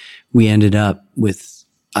that we ended up with,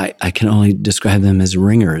 I can only describe them as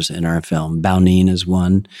ringers in our film. Baonin is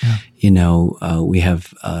one. Yeah. We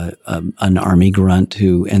have an army grunt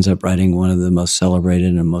who ends up writing one of the most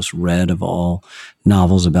celebrated and most read of all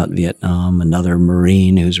novels about Vietnam. Another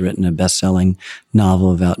Marine who's written a best-selling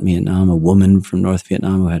novel about Vietnam. A woman from North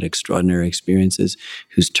Vietnam who had extraordinary experiences,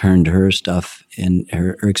 who's turned her stuff and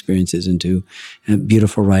her experiences into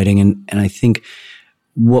beautiful writing. And I think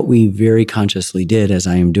what we very consciously did, as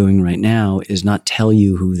I am doing right now, is not tell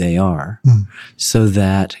you who they are so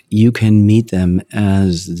that you can meet them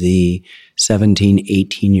as the 17,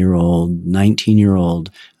 18-year-old,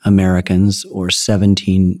 19-year-old Americans or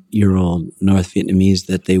 17-year-old North Vietnamese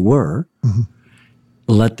that they were. Mm-hmm.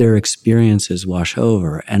 Let their experiences wash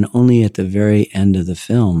over, and only at the very end of the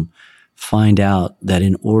film find out that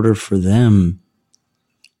in order for them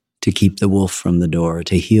to keep the wolf from the door,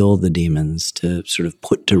 to heal the demons, to sort of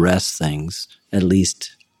put to rest things, at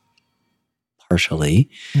least partially,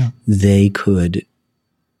 they could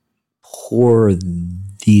pour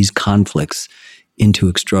these conflicts into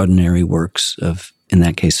extraordinary works of, in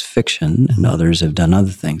that case, fiction, and others have done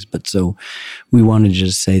other things. But so we wanted to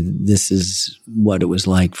just say this is what it was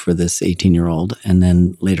like for this 18-year-old. And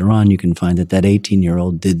then later on, you can find that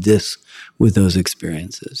 18-year-old did this with those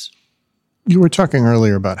experiences. You were talking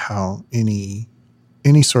earlier about how any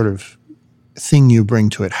sort of thing you bring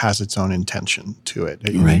to it has its own intention to it.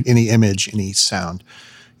 Right. Any image, any sound.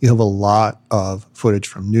 You have a lot of footage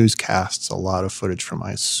from newscasts, a lot of footage from,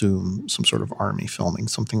 I assume, some sort of army filming,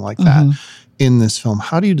 something like that. In this film,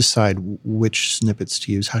 how do you decide which snippets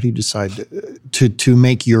to use? How do you decide to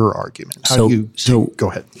make your argument? Go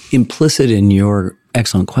ahead. Implicit in your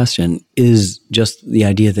excellent question is just the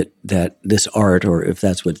idea that this art, or if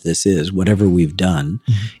that's what this is, whatever we've done,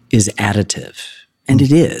 is additive. And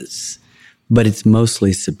it is, but it's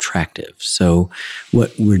mostly subtractive. So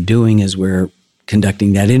what we're doing is we're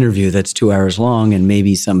conducting that interview that's 2 hours long, and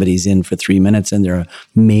maybe somebody's in for 3 minutes and they're a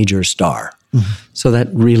major star. So that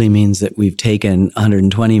really means that we've taken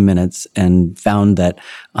 120 minutes and found that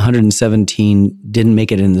 117 didn't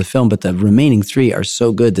make it in the film, but the remaining 3 are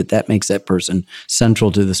so good that makes that person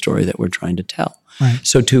central to the story that we're trying to tell. Right.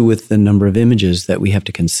 So too with the number of images that we have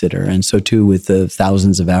to consider, and so too with the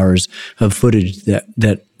thousands of hours of footage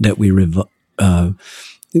that we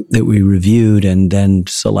reviewed and then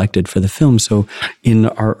selected for the film. So in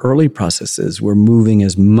our early processes, we're moving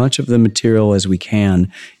as much of the material as we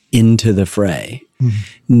can into the fray,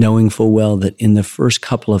 knowing full well that in the first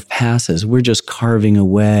couple of passes, we're just carving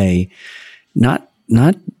away, not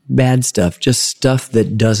bad stuff, just stuff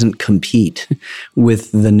that doesn't compete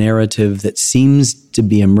with the narrative that seems to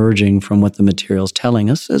be emerging from what the material's telling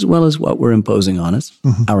us, as well as what we're imposing on us,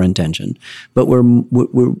 our intention. But we're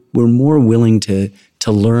more willing to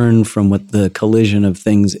learn from what the collision of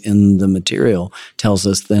things in the material tells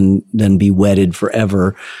us than be wedded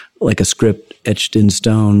forever like a script etched in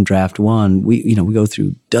stone, draft one. We go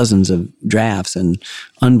through dozens of drafts and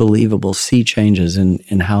unbelievable sea changes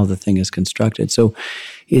in how the thing is constructed. So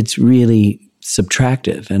it's really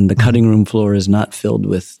subtractive, and the cutting room floor is not filled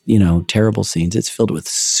with, terrible scenes. It's filled with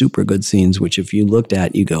super good scenes, which if you looked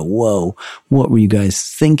at, you go, whoa, what were you guys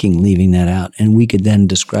thinking leaving that out? And we could then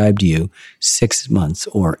describe to you 6 months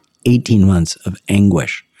or 18 months of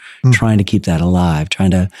anguish, trying to keep that alive,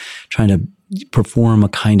 trying to perform a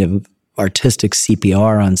kind of artistic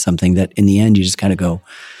CPR on something that in the end you just kind of go,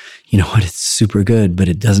 you know what, it's super good, but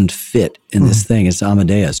it doesn't fit in this thing. It's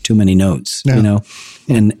Amadeus, too many notes,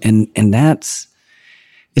 and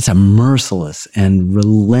it's a merciless and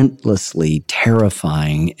relentlessly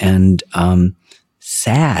terrifying and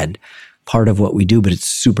sad part of what we do, but it's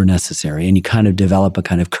super necessary. And you kind of develop a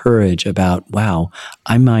kind of courage about, wow,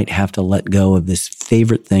 I might have to let go of this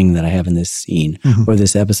favorite thing that I have in this scene or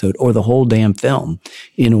this episode or the whole damn film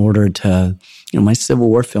in order to, my Civil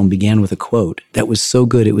War film began with a quote that was so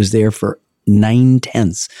good it was there for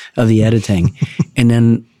 9/10 of the editing. And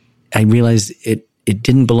then I realized it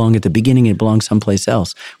didn't belong at the beginning, it belonged someplace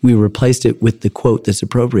else. We replaced it with the quote that's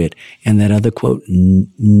appropriate, and that other quote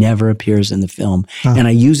never appears in the film. And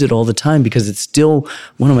I use it all the time because it's still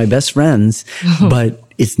one of my best friends, but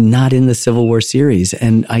it's not in the Civil War series.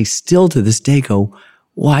 And I still to this day go,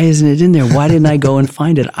 Why isn't it in there? Why didn't I go and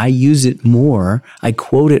find it? I use it more. I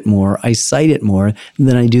quote it more. I cite it more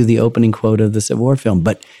than I do the opening quote of the Civil War film.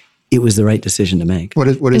 But it was the right decision to make. What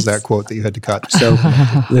is that quote that you had to cut? So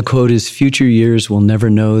the quote is, "Future years will never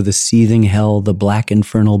know the seething hell, the black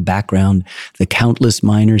infernal background, the countless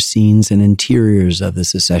minor scenes and interiors of the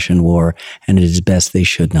Secession War, and it is best they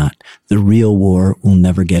should not. The real war will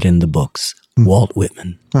never get in the books." Walt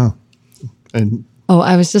Whitman. Oh, and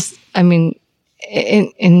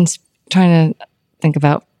in trying to think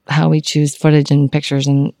about how we choose footage and pictures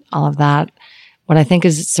and all of that, what I think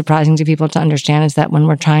is surprising to people to understand is that when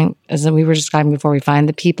we're trying, as we were describing before, we find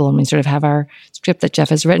the people and we sort of have our script that Jeff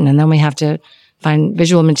has written, and then we have to find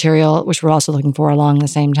visual material, which we're also looking for along the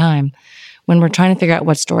same time. When we're trying to figure out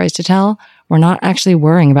what stories to tell, we're not actually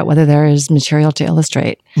worrying about whether there is material to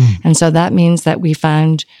illustrate. And so that means that we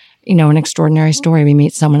find, an extraordinary story. We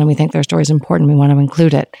meet someone and we think their story is important. We want to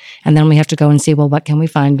include it. And then we have to go and see, well, what can we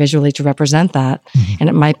find visually to represent that? And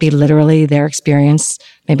it might be literally their experience.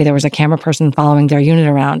 Maybe there was a camera person following their unit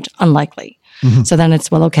around. Unlikely. So then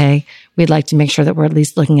it's, well, okay, we'd like to make sure that we're at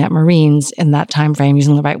least looking at Marines in that time frame,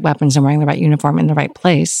 using the right weapons and wearing the right uniform in the right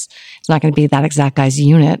place. It's not going to be that exact guy's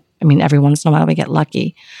unit. I mean, every once in a while we get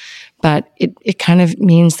lucky. But it kind of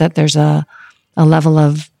means that there's a level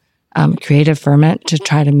of creative ferment to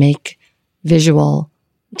try to make visual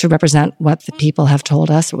to represent what the people have told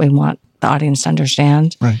us, what we want the audience to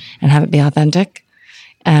understand, and have it be authentic.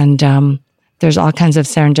 And there's all kinds of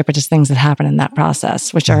serendipitous things that happen in that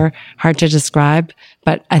process, which are hard to describe,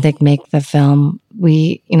 but I think make the film,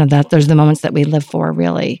 that there's the moments that we live for,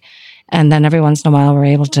 really. And then every once in a while, we're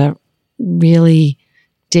able to really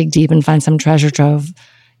dig deep and find some treasure trove.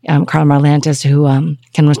 Carl Marlantes, who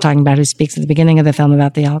Ken was talking about, who speaks at the beginning of the film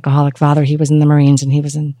about the alcoholic father. He was in the Marines and he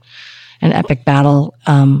was in an epic battle,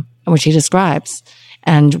 which he describes.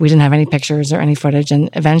 And we didn't have any pictures or any footage. And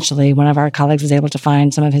eventually one of our colleagues was able to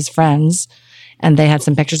find some of his friends, and they had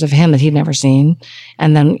some pictures of him that he'd never seen.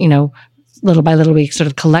 And then, little by little, we sort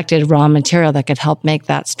of collected raw material that could help make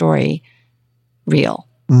that story real.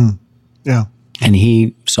 Yeah. And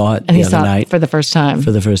he saw it the other night. For the first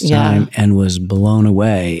time. And was blown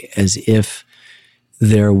away, as if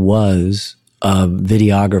there was a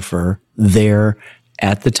videographer there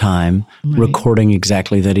at the time recording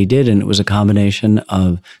exactly that he did. And it was a combination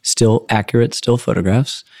of accurate still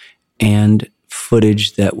photographs and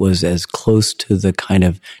footage that was as close to the kind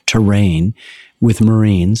of terrain with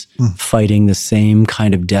Marines fighting the same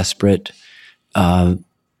kind of desperate,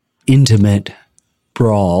 intimate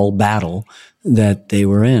battle that they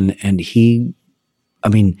were in. And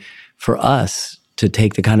for us to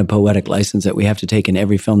take the kind of poetic license that we have to take in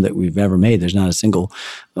every film that we've ever made, there's not a single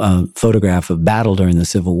photograph of battle during the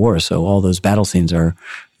Civil War. So all those battle scenes are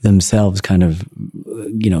themselves kind of,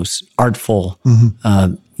 artful,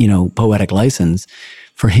 poetic license.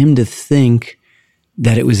 For him to think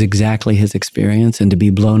that it was exactly his experience and to be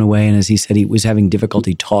blown away. And as he said, he was having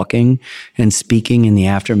difficulty talking and speaking in the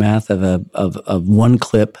aftermath of one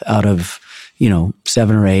clip out of,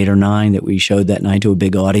 7 or 8 or 9 that we showed that night to a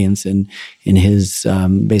big audience in his,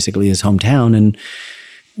 basically his hometown. And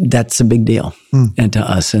that's a big deal and to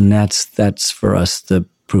us. And that's for us the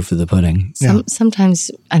proof of the pudding.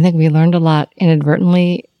 Sometimes I think we learned a lot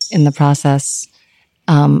inadvertently in the process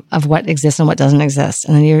of what exists and what doesn't exist.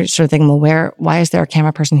 And then you're sort of thinking, well, why is there a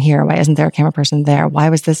camera person here? Why isn't there a camera person there?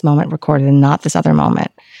 Why was this moment recorded and not this other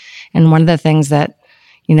moment? And one of the things that,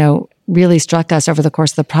 really struck us over the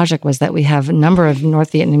course of the project was that we have a number of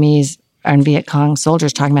North Vietnamese and Viet Cong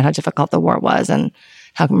soldiers talking about how difficult the war was and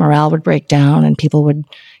how morale would break down and people would,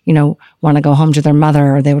 want to go home to their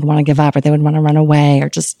mother, or they would want to give up, or they would want to run away, or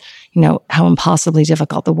just, how impossibly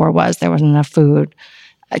difficult the war was. There wasn't enough food,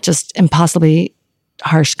 just impossibly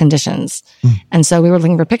harsh conditions. And so we were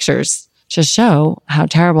looking for pictures to show how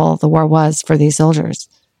terrible the war was for these soldiers.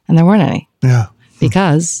 And there weren't any. Yeah.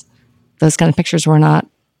 Because those kind of pictures were not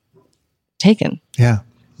taken. Yeah.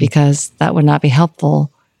 Because that would not be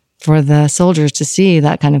helpful for the soldiers to see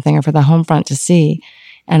that kind of thing, or for the home front to see.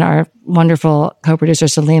 And our wonderful co-producer,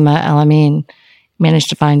 Salima El Amin, managed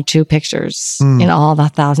to find 2 pictures in all the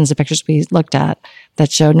thousands of pictures we looked at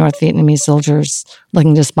that showed North Vietnamese soldiers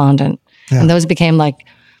looking despondent. Yeah. And those became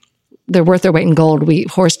they're worth their weight in gold. We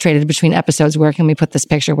horse traded between episodes. Where can we put this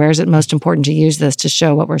picture? Where is it most important to use this to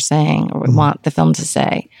show what we're saying or we want the film to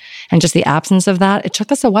say? And just the absence of that, it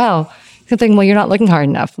took us a while to think, well, you're not looking hard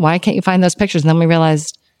enough. Why can't you find those pictures? And then we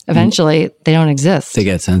realized eventually they don't exist. They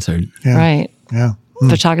get censored. Yeah. Right. Yeah.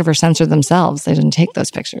 Photographers censored themselves. They didn't take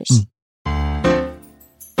those pictures.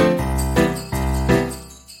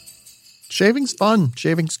 Shaving's fun.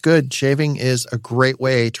 Shaving's good. Shaving is a great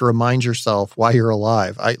way to remind yourself why you're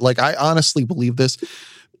alive. I honestly believe this.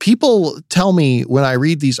 People tell me when I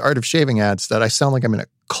read these Art of Shaving ads that I sound like I'm in a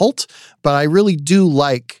cult, but I really do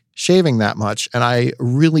like shaving that much. And I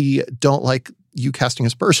really don't like you casting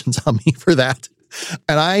aspersions on me for that.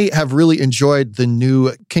 And I have really enjoyed the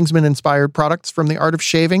new Kingsman-inspired products from the Art of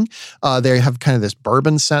Shaving. They have kind of this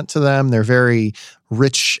bourbon scent to them. They're very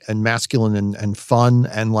rich and masculine and fun.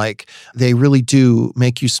 And like, they really do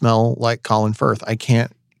make you smell like Colin Firth. I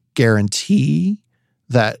can't guarantee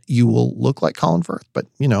that you will look like Colin Firth, but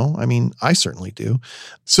I certainly do.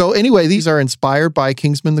 So anyway, these are inspired by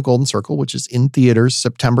Kingsman: The Golden Circle, which is in theaters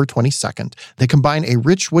September 22nd. They combine a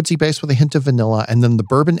rich woodsy base with a hint of vanilla, and then the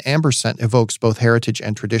bourbon amber scent evokes both heritage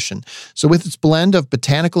and tradition. So with its blend of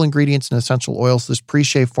botanical ingredients and essential oils, this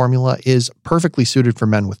pre-shave formula is perfectly suited for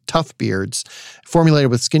men with tough beards.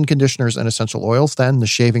 Formulated with skin conditioners and essential oils, then the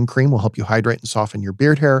shaving cream will help you hydrate and soften your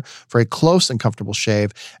beard hair for a close and comfortable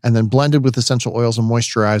shave, and then blended with essential oils and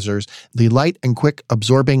moisturizers, the light and quick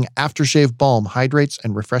absorbing aftershave balm hydrates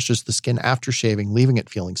and refreshes the skin after shaving, leaving it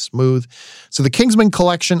feeling smooth. So the Kingsman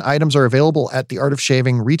collection items are available at the Art of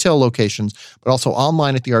Shaving retail locations, but also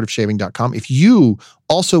online at theartofshaving.com. If you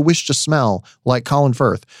also wish to smell like Colin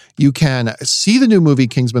Firth, you can see the new movie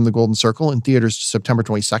Kingsman: The Golden Circle in theaters September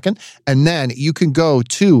 22nd, and then you can go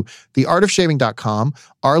to theartofshaving.com.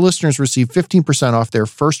 Our listeners receive 15% off their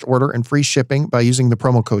first order and free shipping by using the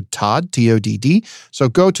promo code TODD, T-O-D-D. So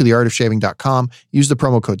go to theartofshaving.com, use the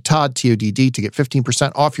promo code TODD, T-O-D-D, to get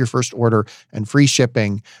 15% off your first order and free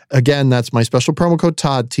shipping. Again, that's my special promo code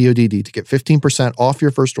TODD, T-O-D-D, to get 15% off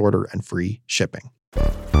your first order and free shipping.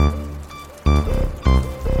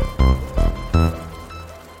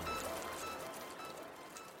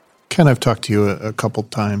 Ken, I've talked to you a couple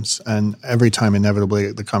times, and every time,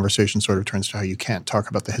 inevitably, the conversation sort of turns to how you can't talk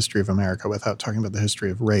about the history of America without talking about the history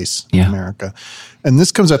of race in America. And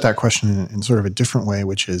this comes at that question in sort of a different way,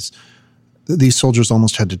 which is these soldiers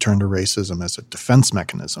almost had to turn to racism as a defense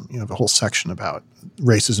mechanism. You have a whole section about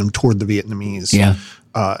racism toward the Vietnamese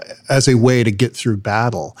as a way to get through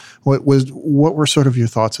battle. What were sort of your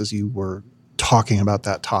thoughts as you were talking about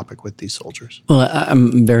that topic with these soldiers? Well,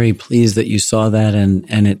 I'm very pleased that you saw that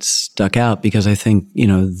and it stuck out, because I think,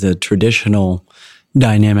 the traditional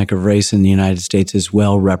dynamic of race in the United States is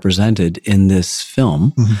well represented in this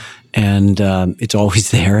film. Mm-hmm. And it's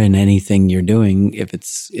always there in anything you're doing if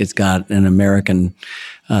it's got an American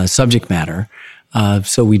subject matter.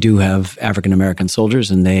 So we do have African American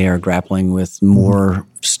soldiers, and they are grappling with more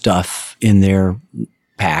stuff in their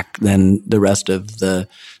pack than the rest of the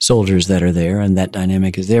soldiers that are there, and that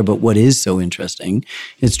dynamic is there. But what is so interesting,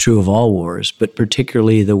 it's true of all wars, but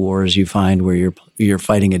particularly the wars you find where you're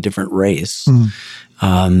fighting a different race,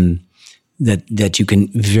 that you can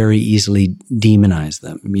very easily demonize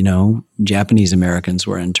them. Japanese Americans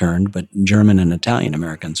were interned, but German and Italian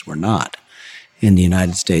Americans were not in the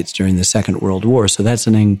United States during the Second World War. So that's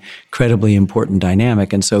an incredibly important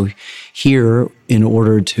dynamic. And so here, in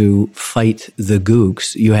order to fight the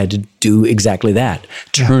gooks, you had to do exactly that.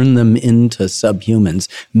 Turn them into subhumans,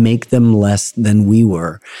 make them less than we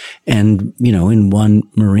were. And, in one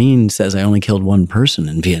Marine says, I only killed one person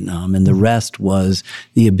in Vietnam, and the rest was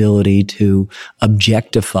the ability to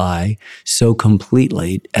objectify so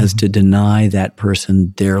completely as to deny that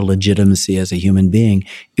person their legitimacy as a human being.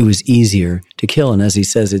 It was easier to kill. And as he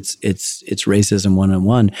says, it's racism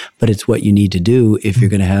 101, but it's what you need to do if you're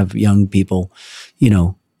going to have young people,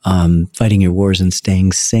 fighting your wars and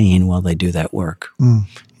staying sane while they do that work. And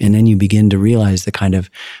then you begin to realize the kind of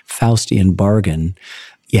Faustian bargain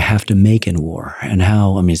you have to make in war, and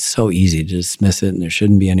how, it's so easy to dismiss it, and there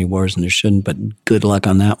shouldn't be any wars, and there shouldn't, but good luck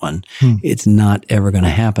on that one. It's not ever going to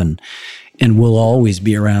happen. And we'll always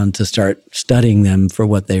be around to start studying them for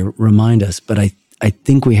what they remind us. But I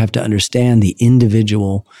think we have to understand the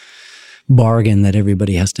individual bargain that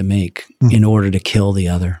everybody has to make in order to kill the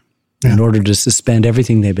other. In order to suspend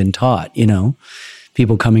everything they've been taught,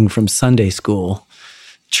 people coming from Sunday school,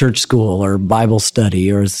 church school, or Bible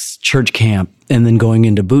study, or church camp, and then going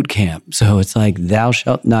into boot camp. So it's like, thou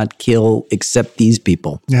shalt not kill except these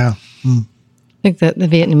people. I think that the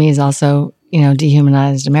Vietnamese also,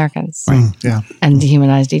 dehumanized Americans. And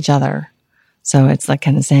dehumanized each other. So it's like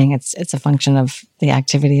kind of saying it's a function of the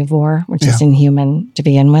activity of war, which is inhuman to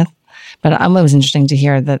begin with. But it was interesting to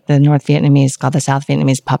hear that the North Vietnamese call the South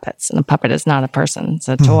Vietnamese puppets. And a puppet is not a person. It's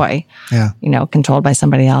a toy, controlled by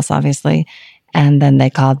somebody else, obviously. And then they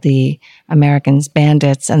called the Americans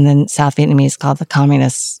bandits. And then South Vietnamese called the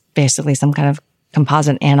communists basically some kind of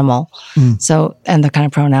composite animal. So, and the kind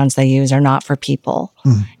of pronouns they use are not for people.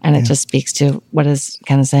 And it just speaks to what is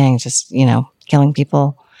Ken is saying, just, killing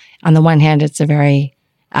people. On the one hand, it's a very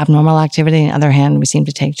abnormal activity. On the other hand, we seem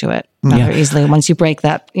to take to it rather easily. Once you break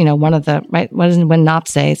that, one of the, right, what is it when Nop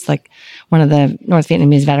say, it's like one of the North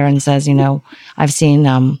Vietnamese veterans says, I've seen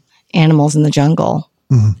animals in the jungle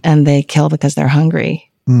and they kill because they're hungry.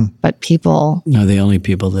 But people... No, the only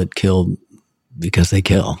people that kill because they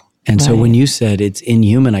kill. And so when you said it's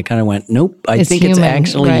inhuman, I kind of went, nope, I think it's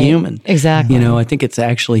actually human. Exactly. I think it's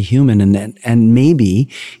actually human. And maybe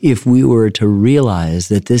if we were to realize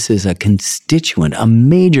that this is a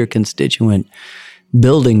major constituent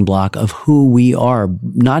building block of who we are,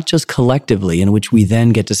 not just collectively, in which we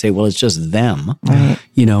then get to say, well, it's just them,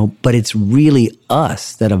 but it's really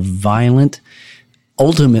us, that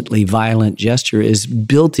ultimately violent gesture is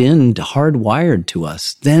built in, hardwired to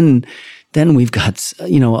us, then we've got, a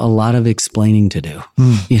lot of explaining to do.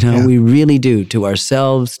 We really do, to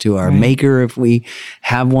ourselves, to our maker, if we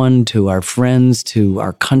have one, to our friends, to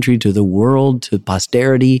our country, to the world, to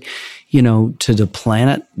posterity, to the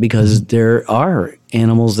planet, because there are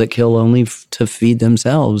animals that kill only to feed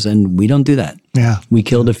themselves, and we don't do that. We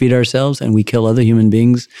kill to feed ourselves, and we kill other human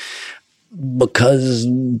beings because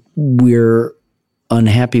we're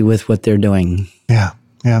unhappy with what they're doing. Yeah.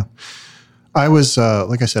 I was,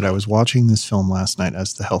 like I said, I was watching this film last night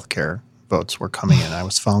as the healthcare votes were coming in. I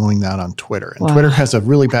was following that on Twitter. And Twitter has a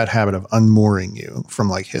really bad habit of unmooring you from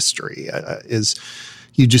history.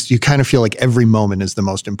 You kind of feel like every moment is the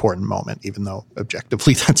most important moment, even though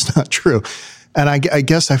objectively that's not true. And I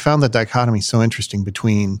guess I found that dichotomy so interesting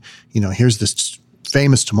between, here's this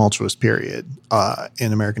famous tumultuous period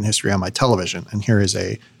in American history on my television, and here is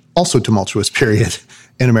a also tumultuous period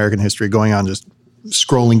in American history going on, just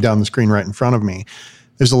scrolling down the screen right in front of me.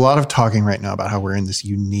 There's a lot of talking right now about how we're in this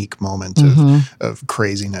unique moment of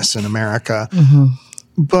craziness in America,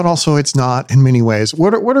 but also it's not in many ways.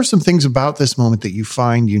 What are some things about this moment that you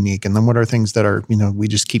find unique? And then what are things that are, we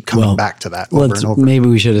just keep coming back to that over and over? Maybe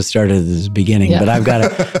we should have started at the beginning, but I've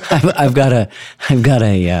got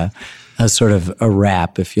a sort of a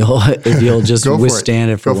wrap, if you'll just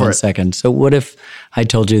withstand it for 1 second. So what if I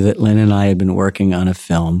told you that Lynn and I had been working on a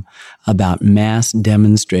film about mass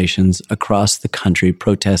demonstrations across the country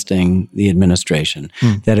protesting the administration,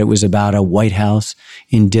 that it was about a White House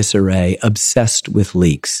in disarray, obsessed with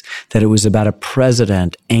leaks, that it was about a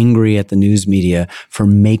president angry at the news media for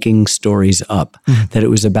making stories up, that it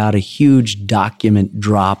was about a huge document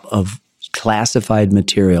drop of classified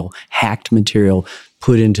material, hacked material,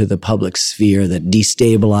 put into the public sphere that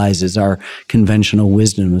destabilizes our conventional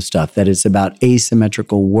wisdom of stuff, that it's about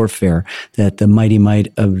asymmetrical warfare, that the mighty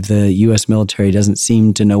might of the U.S. military doesn't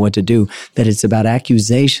seem to know what to do, that it's about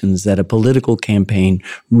accusations that a political campaign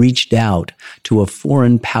reached out to a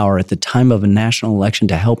foreign power at the time of a national election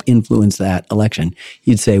to help influence that election.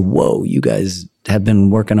 You'd say, whoa, you guys have been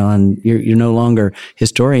working on, you're no longer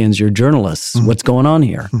historians, you're journalists. What's going on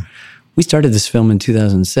here? We started this film in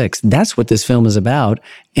 2006. That's what this film is about.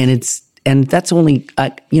 And that's only,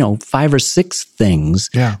 5 or 6 things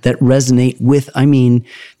that resonate with,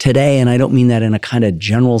 today. And I don't mean that in a kind of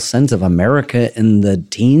general sense of America in the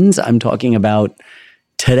teens. I'm talking about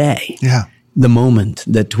today. Yeah. The moment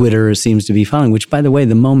that Twitter seems to be following, which, by the way,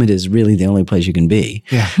 the moment is really the only place you can be.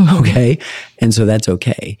 Yeah. Okay. And so that's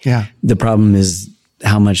okay. Yeah. The problem is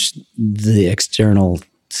how much the external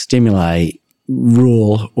stimuli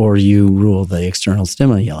rule, or you rule the external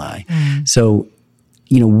stimuli. So,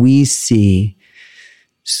 we see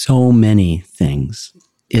so many things.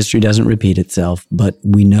 History doesn't repeat itself, but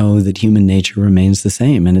we know that human nature remains the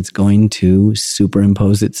same, and it's going to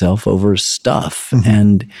superimpose itself over stuff,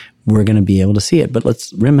 and we're going to be able to see it. But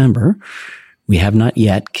let's remember, we have not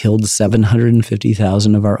yet killed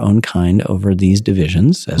 750,000 of our own kind over these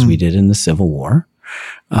divisions, as we did in the Civil War.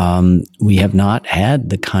 We have not had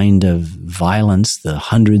the kind of violence, the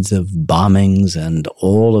hundreds of bombings and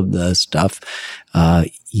all of the stuff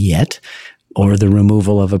yet, or the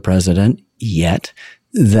removal of a president yet,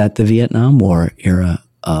 that the Vietnam War era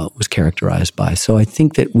was characterized by. So I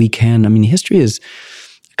think that we can, history is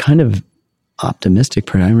kind of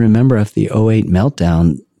optimistic. I remember after the 2008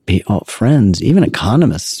 meltdown, friends, even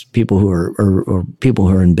economists, people who are or people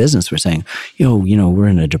who are in business were saying, we're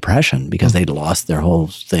in a depression because they'd lost their whole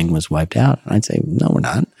thing was wiped out. And I'd say, no, we're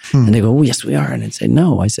not. And they go, oh, yes, we are. And I'd say,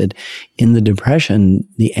 no. I said, in the depression,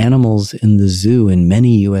 the animals in the zoo in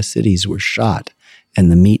many U.S. cities were shot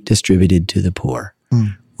and the meat distributed to the poor.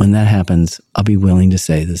 When that happens, I'll be willing to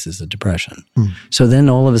say this is a depression. So then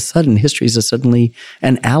all of a sudden, history is suddenly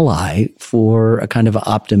an ally for a kind of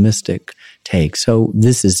optimistic take. So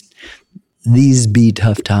this is these be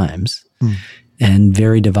tough times and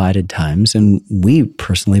very divided times. And we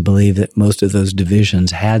personally believe that most of those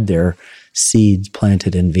divisions had their seeds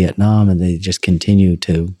planted in Vietnam, and they just continue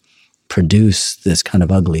to produce this kind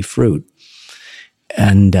of ugly fruit.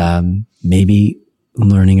 And maybe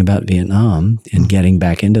learning about Vietnam and getting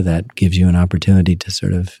back into that gives you an opportunity to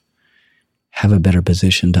sort of have a better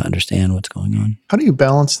position to understand what's going on. How do you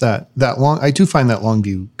balance that long? I do find that long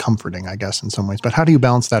view comforting, I guess, in some ways. But how do you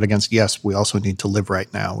balance that against, yes, we also need to live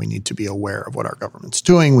right now. We need to be aware of what our government's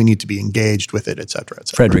doing. We need to be engaged with it, et cetera, et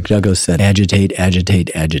cetera. Frederick Douglass said, agitate,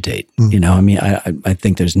 agitate, agitate. You know, I mean, I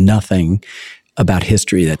think there's nothing about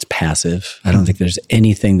history that's passive. I don't think there's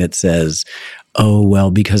anything that says, oh,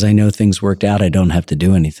 well, because I know things worked out, I don't have to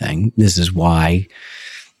do anything. This is why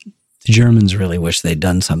the Germans really wish they'd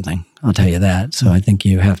done something. I'll tell you that. So I think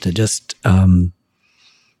you have to just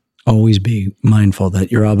always be mindful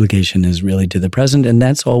that your obligation is really to the present, and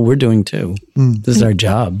that's all we're doing too. This is our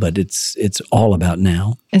job, but it's all about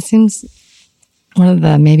now. It seems one of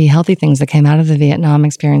the maybe healthy things that came out of the Vietnam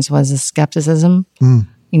experience was a skepticism,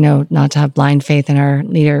 you know, not to have blind faith in our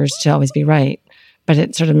leaders to always be right, but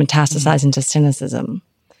it sort of metastasized into cynicism,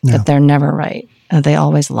 that they're never right, that they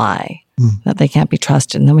always lie, that they can't be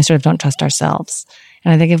trusted, and then we sort of don't trust ourselves.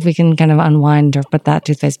 And I think if we can kind of unwind or put that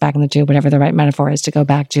toothpaste back in the tube, whatever the right metaphor is to go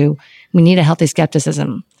back to, we need a healthy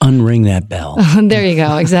skepticism. Unring that bell. There you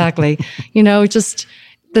go, exactly. You know, just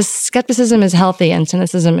the skepticism is healthy and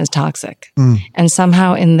cynicism is toxic. And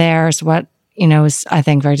somehow in there is what, you know, is, I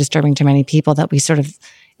think, very disturbing to many people, that we sort of,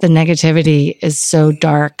 the negativity is so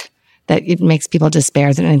dark that it makes people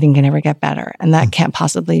despair that anything can ever get better. And that can't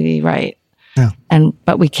possibly be right.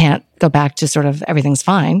 But we can't go back to sort of everything's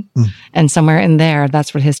fine. And somewhere in there,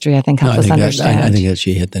 that's what history, I think, helps us understand. I think that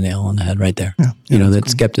she hit the nail on the head right there. You know, that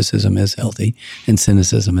skepticism is healthy and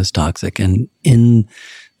cynicism is toxic. And in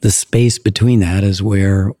the space between that is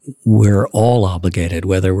where we're all obligated,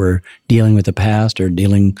 whether we're dealing with the past or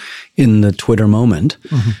dealing in the Twitter moment,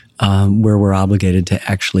 where we're obligated to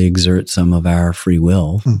actually exert some of our free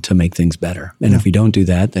will to make things better. And if we don't do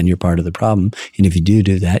that, then you're part of the problem. And if you do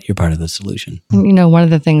that, you're part of the solution. You know, one of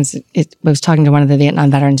the things, I was talking to one of the Vietnam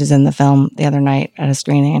veterans who's in the film the other night at a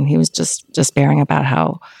screening, and he was just despairing about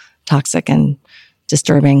how toxic and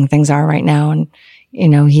disturbing things are right now. And you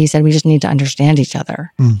know, he said, we just need to understand each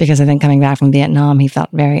other. Because I think coming back from Vietnam, he felt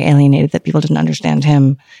very alienated that people didn't understand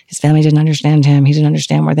him. His family didn't understand him. He didn't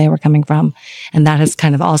understand where they were coming from. And that has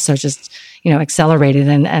kind of also just, you know, accelerated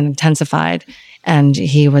and intensified. And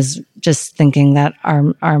he was just thinking that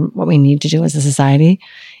our what we need to do as a society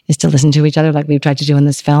is to listen to each other like we've tried to do in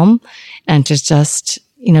this film, and to just,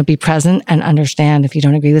 you know, be present and understand if you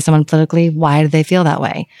don't agree with someone politically, why do they feel that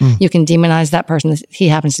way? You can demonize that person. He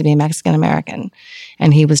happens to be a Mexican American.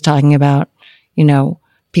 And he was talking about, you know,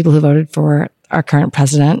 people who voted for our current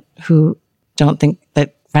president who don't think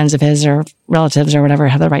that friends of his or relatives or whatever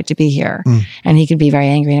have the right to be here. And he could be very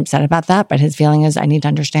angry and upset about that. But his feeling is, I need to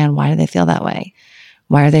understand, why do they feel that way?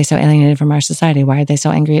 Why are they so alienated from our society? Why are they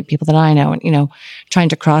so angry at people that I know? And, you know, trying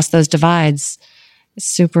to cross those divides is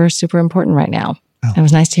super, super important right now. It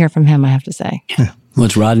was nice to hear from him, I have to say. Well,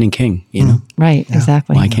 it's Rodney King, you know? Right,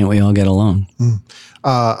 exactly. Why can't we all get along?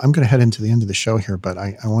 I'm going to head into the end of the show here, but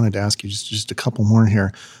I wanted to ask you just a couple more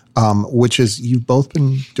here, which is, you've both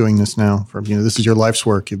been doing this now for, you know, this is your life's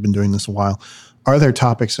work. You've been doing this a while. Are there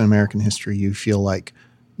topics in American history you feel like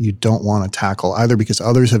you don't want to tackle, either because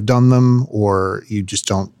others have done them or you just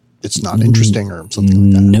don't, it's not interesting or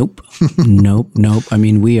something like that? Nope. I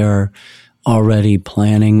mean, we are already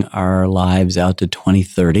planning our lives out to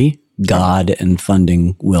 2030, God and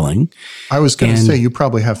funding willing. I was going to say, you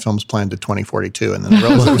probably have films planned to 2042, and then I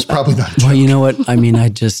realized it was probably not a joke. Well, you know what? I mean,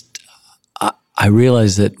 I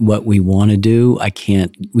realize that what we want to do,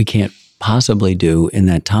 we can't possibly do in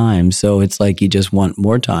that time. So it's like you just want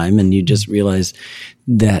more time, and you just realize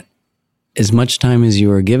that as much time as you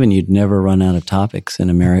are given, you'd never run out of topics in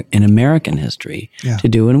American history to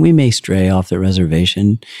do. And we may stray off the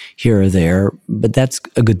reservation here or there, but that's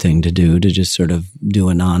a good thing to do, to just sort of do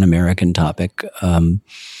a non-American topic.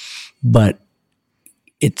 But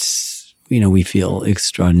it's, you know, we feel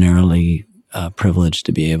extraordinarily privileged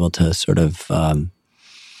to be able to sort of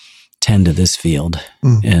tend to this field.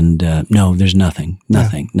 And no, there's nothing.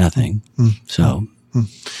 So...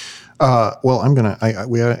 Well,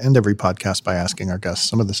 we end every podcast by asking our guests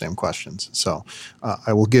some of the same questions. So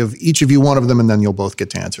I will give each of you one of them, and then you'll both get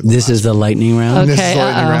to answer them. This is the lightning round? This is the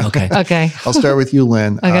lightning round. Okay. I'll start with you,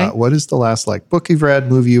 Lynn. Okay. What is the last book you've read,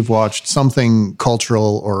 movie you've watched, something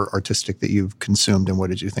cultural or artistic that you've consumed, and what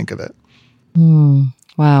did you think of it?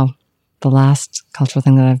 Wow. The last cultural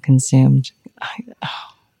thing that I've consumed.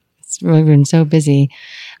 It's just really been so busy.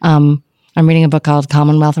 I'm reading a book called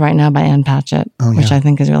Commonwealth right now by Ann Patchett, which I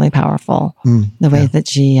think is really powerful. The way that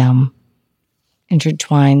she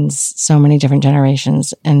intertwines so many different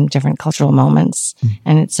generations and different cultural moments.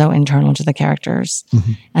 And it's so internal to the characters.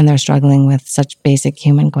 And they're struggling with such basic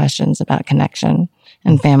human questions about connection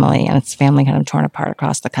and family. And it's family kind of torn apart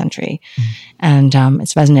across the country. And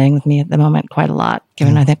it's resonating with me at the moment quite a lot,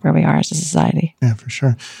 given I think where we are as a society. Yeah, for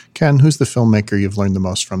sure. Ken, who's the filmmaker you've learned the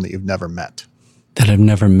most from that you've never met? That I've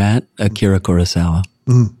never met? Akira Kurosawa.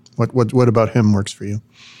 What about him works for you?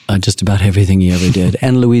 Just about everything he ever did.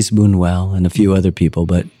 And Louise Buñuel and a few other people.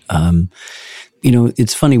 But,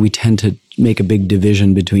 it's funny, we tend to make a big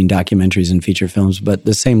division between documentaries and feature films, but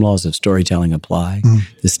the same laws of storytelling apply.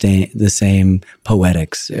 The same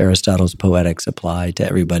poetics, Aristotle's poetics apply to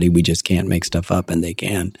everybody. We just can't make stuff up, and they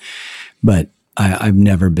can. But I've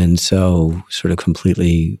never been so sort of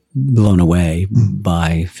completely blown away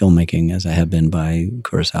by filmmaking as I have been by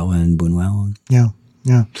Kurosawa and Buñuel.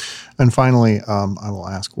 Yeah. And finally, I will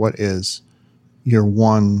ask, what is your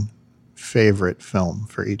one favorite film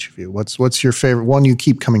for each of you? What's your favorite one you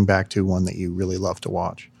keep coming back to, one that you really love to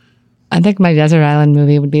watch? I think my desert island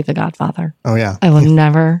movie would be The Godfather. Oh, yeah. I will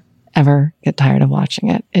never, ever get tired of watching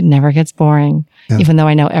it. It never gets boring. Even though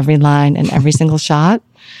I know every line and every single shot,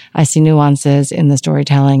 I see nuances in the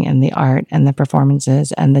storytelling and the art and the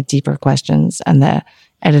performances and the deeper questions and the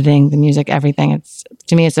editing, the music, everything.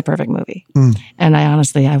 To me, it's a perfect movie. And I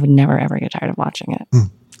would never, ever get tired of watching it.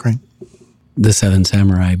 Great. The Seven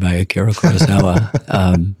Samurai by Akira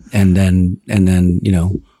Kurosawa. And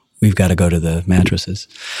then, we've got to go to the mattresses.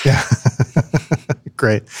 Yeah.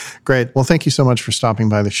 Great. Well, thank you so much for stopping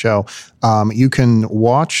by the show. You can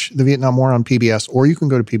watch the Vietnam War on PBS, or you can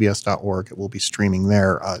go to pbs.org. It will be streaming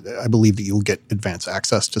there. I believe that you'll get advance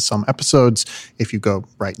access to some episodes. If you go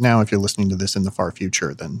right now, if you're listening to this in the far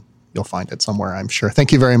future, then you'll find it somewhere, I'm sure.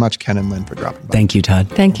 Thank you very much, Ken and Lynn, for dropping by. Thank you, Todd.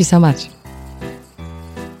 Thank you so much.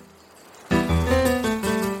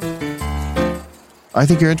 I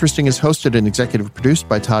Think You're Interesting is hosted and executive produced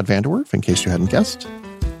by Todd Vanderwerf, in case you hadn't guessed.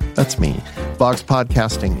 That's me. Vox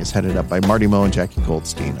Podcasting is headed up by Marty Moe and Jackie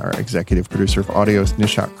Goldstein. Our executive producer of audio is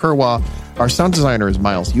Nishat Kurwa. Our sound designer is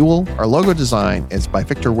Miles Ewell. Our logo design is by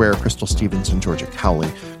Victor Ware, Crystal Stevens, and Georgia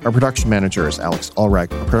Cowley. Our production manager is Alex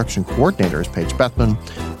Ulrich. Our production coordinator is Paige Bethman.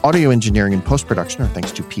 Audio engineering and post-production are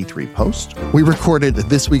thanks to P3 Post. We recorded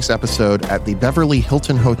this week's episode at the Beverly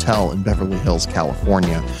Hilton Hotel in Beverly Hills,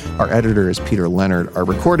 California. Our editor is Peter Leonard. Our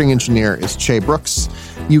recording engineer is Che Brooks.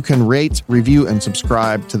 You can rate, review, and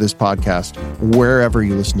subscribe to this podcast wherever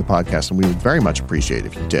you listen to podcasts, and we would very much appreciate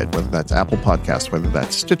if you did, whether that's Apple Podcasts, whether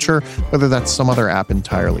that's Stitcher, whether that's some other app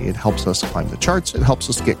entirely. It helps us climb the charts. It helps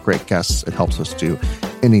us get great guests. It helps us do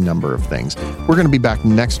any number of things. We're going to be back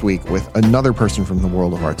next week with another person from the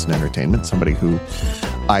world of arts and entertainment, somebody who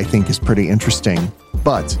I think is pretty interesting.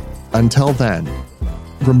 But until then,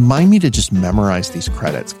 remind me to just memorize these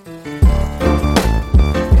credits.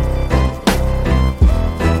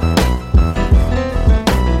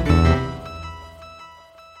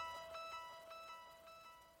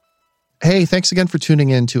 Hey, thanks again for tuning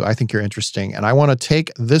in to I Think You're Interesting. And I want to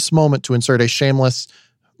take this moment to insert a shameless,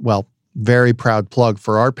 very proud plug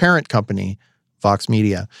for our parent company, Vox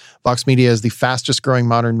Media. Vox Media is the fastest growing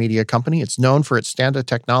modern media company. It's known for its standard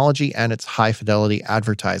technology and its high fidelity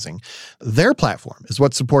advertising. Their platform is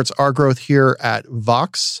what supports our growth here at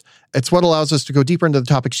Vox. It's what allows us to go deeper into the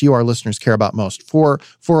topics you, our listeners, care about most. For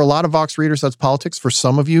a lot of Vox readers, that's politics. For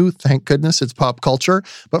some of you, thank goodness, it's pop culture.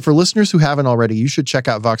 But for listeners who haven't already, you should check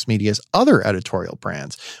out Vox Media's other editorial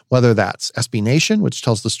brands, whether that's SB Nation, which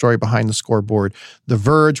tells the story behind the scoreboard, The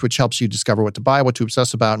Verge, which helps you discover what to buy, what to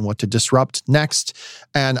obsess about, and what to disrupt next.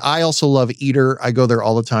 And I also love Eater. I go there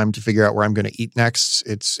all the time to figure out where I'm going to eat next.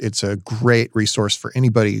 It's a great resource for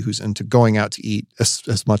anybody who's into going out to eat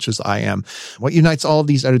as much as I am. What unites all of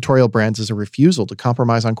these editorial brands is a refusal to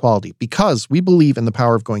compromise on quality, because we believe in the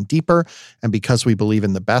power of going deeper and because we believe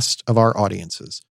in the best of our audiences.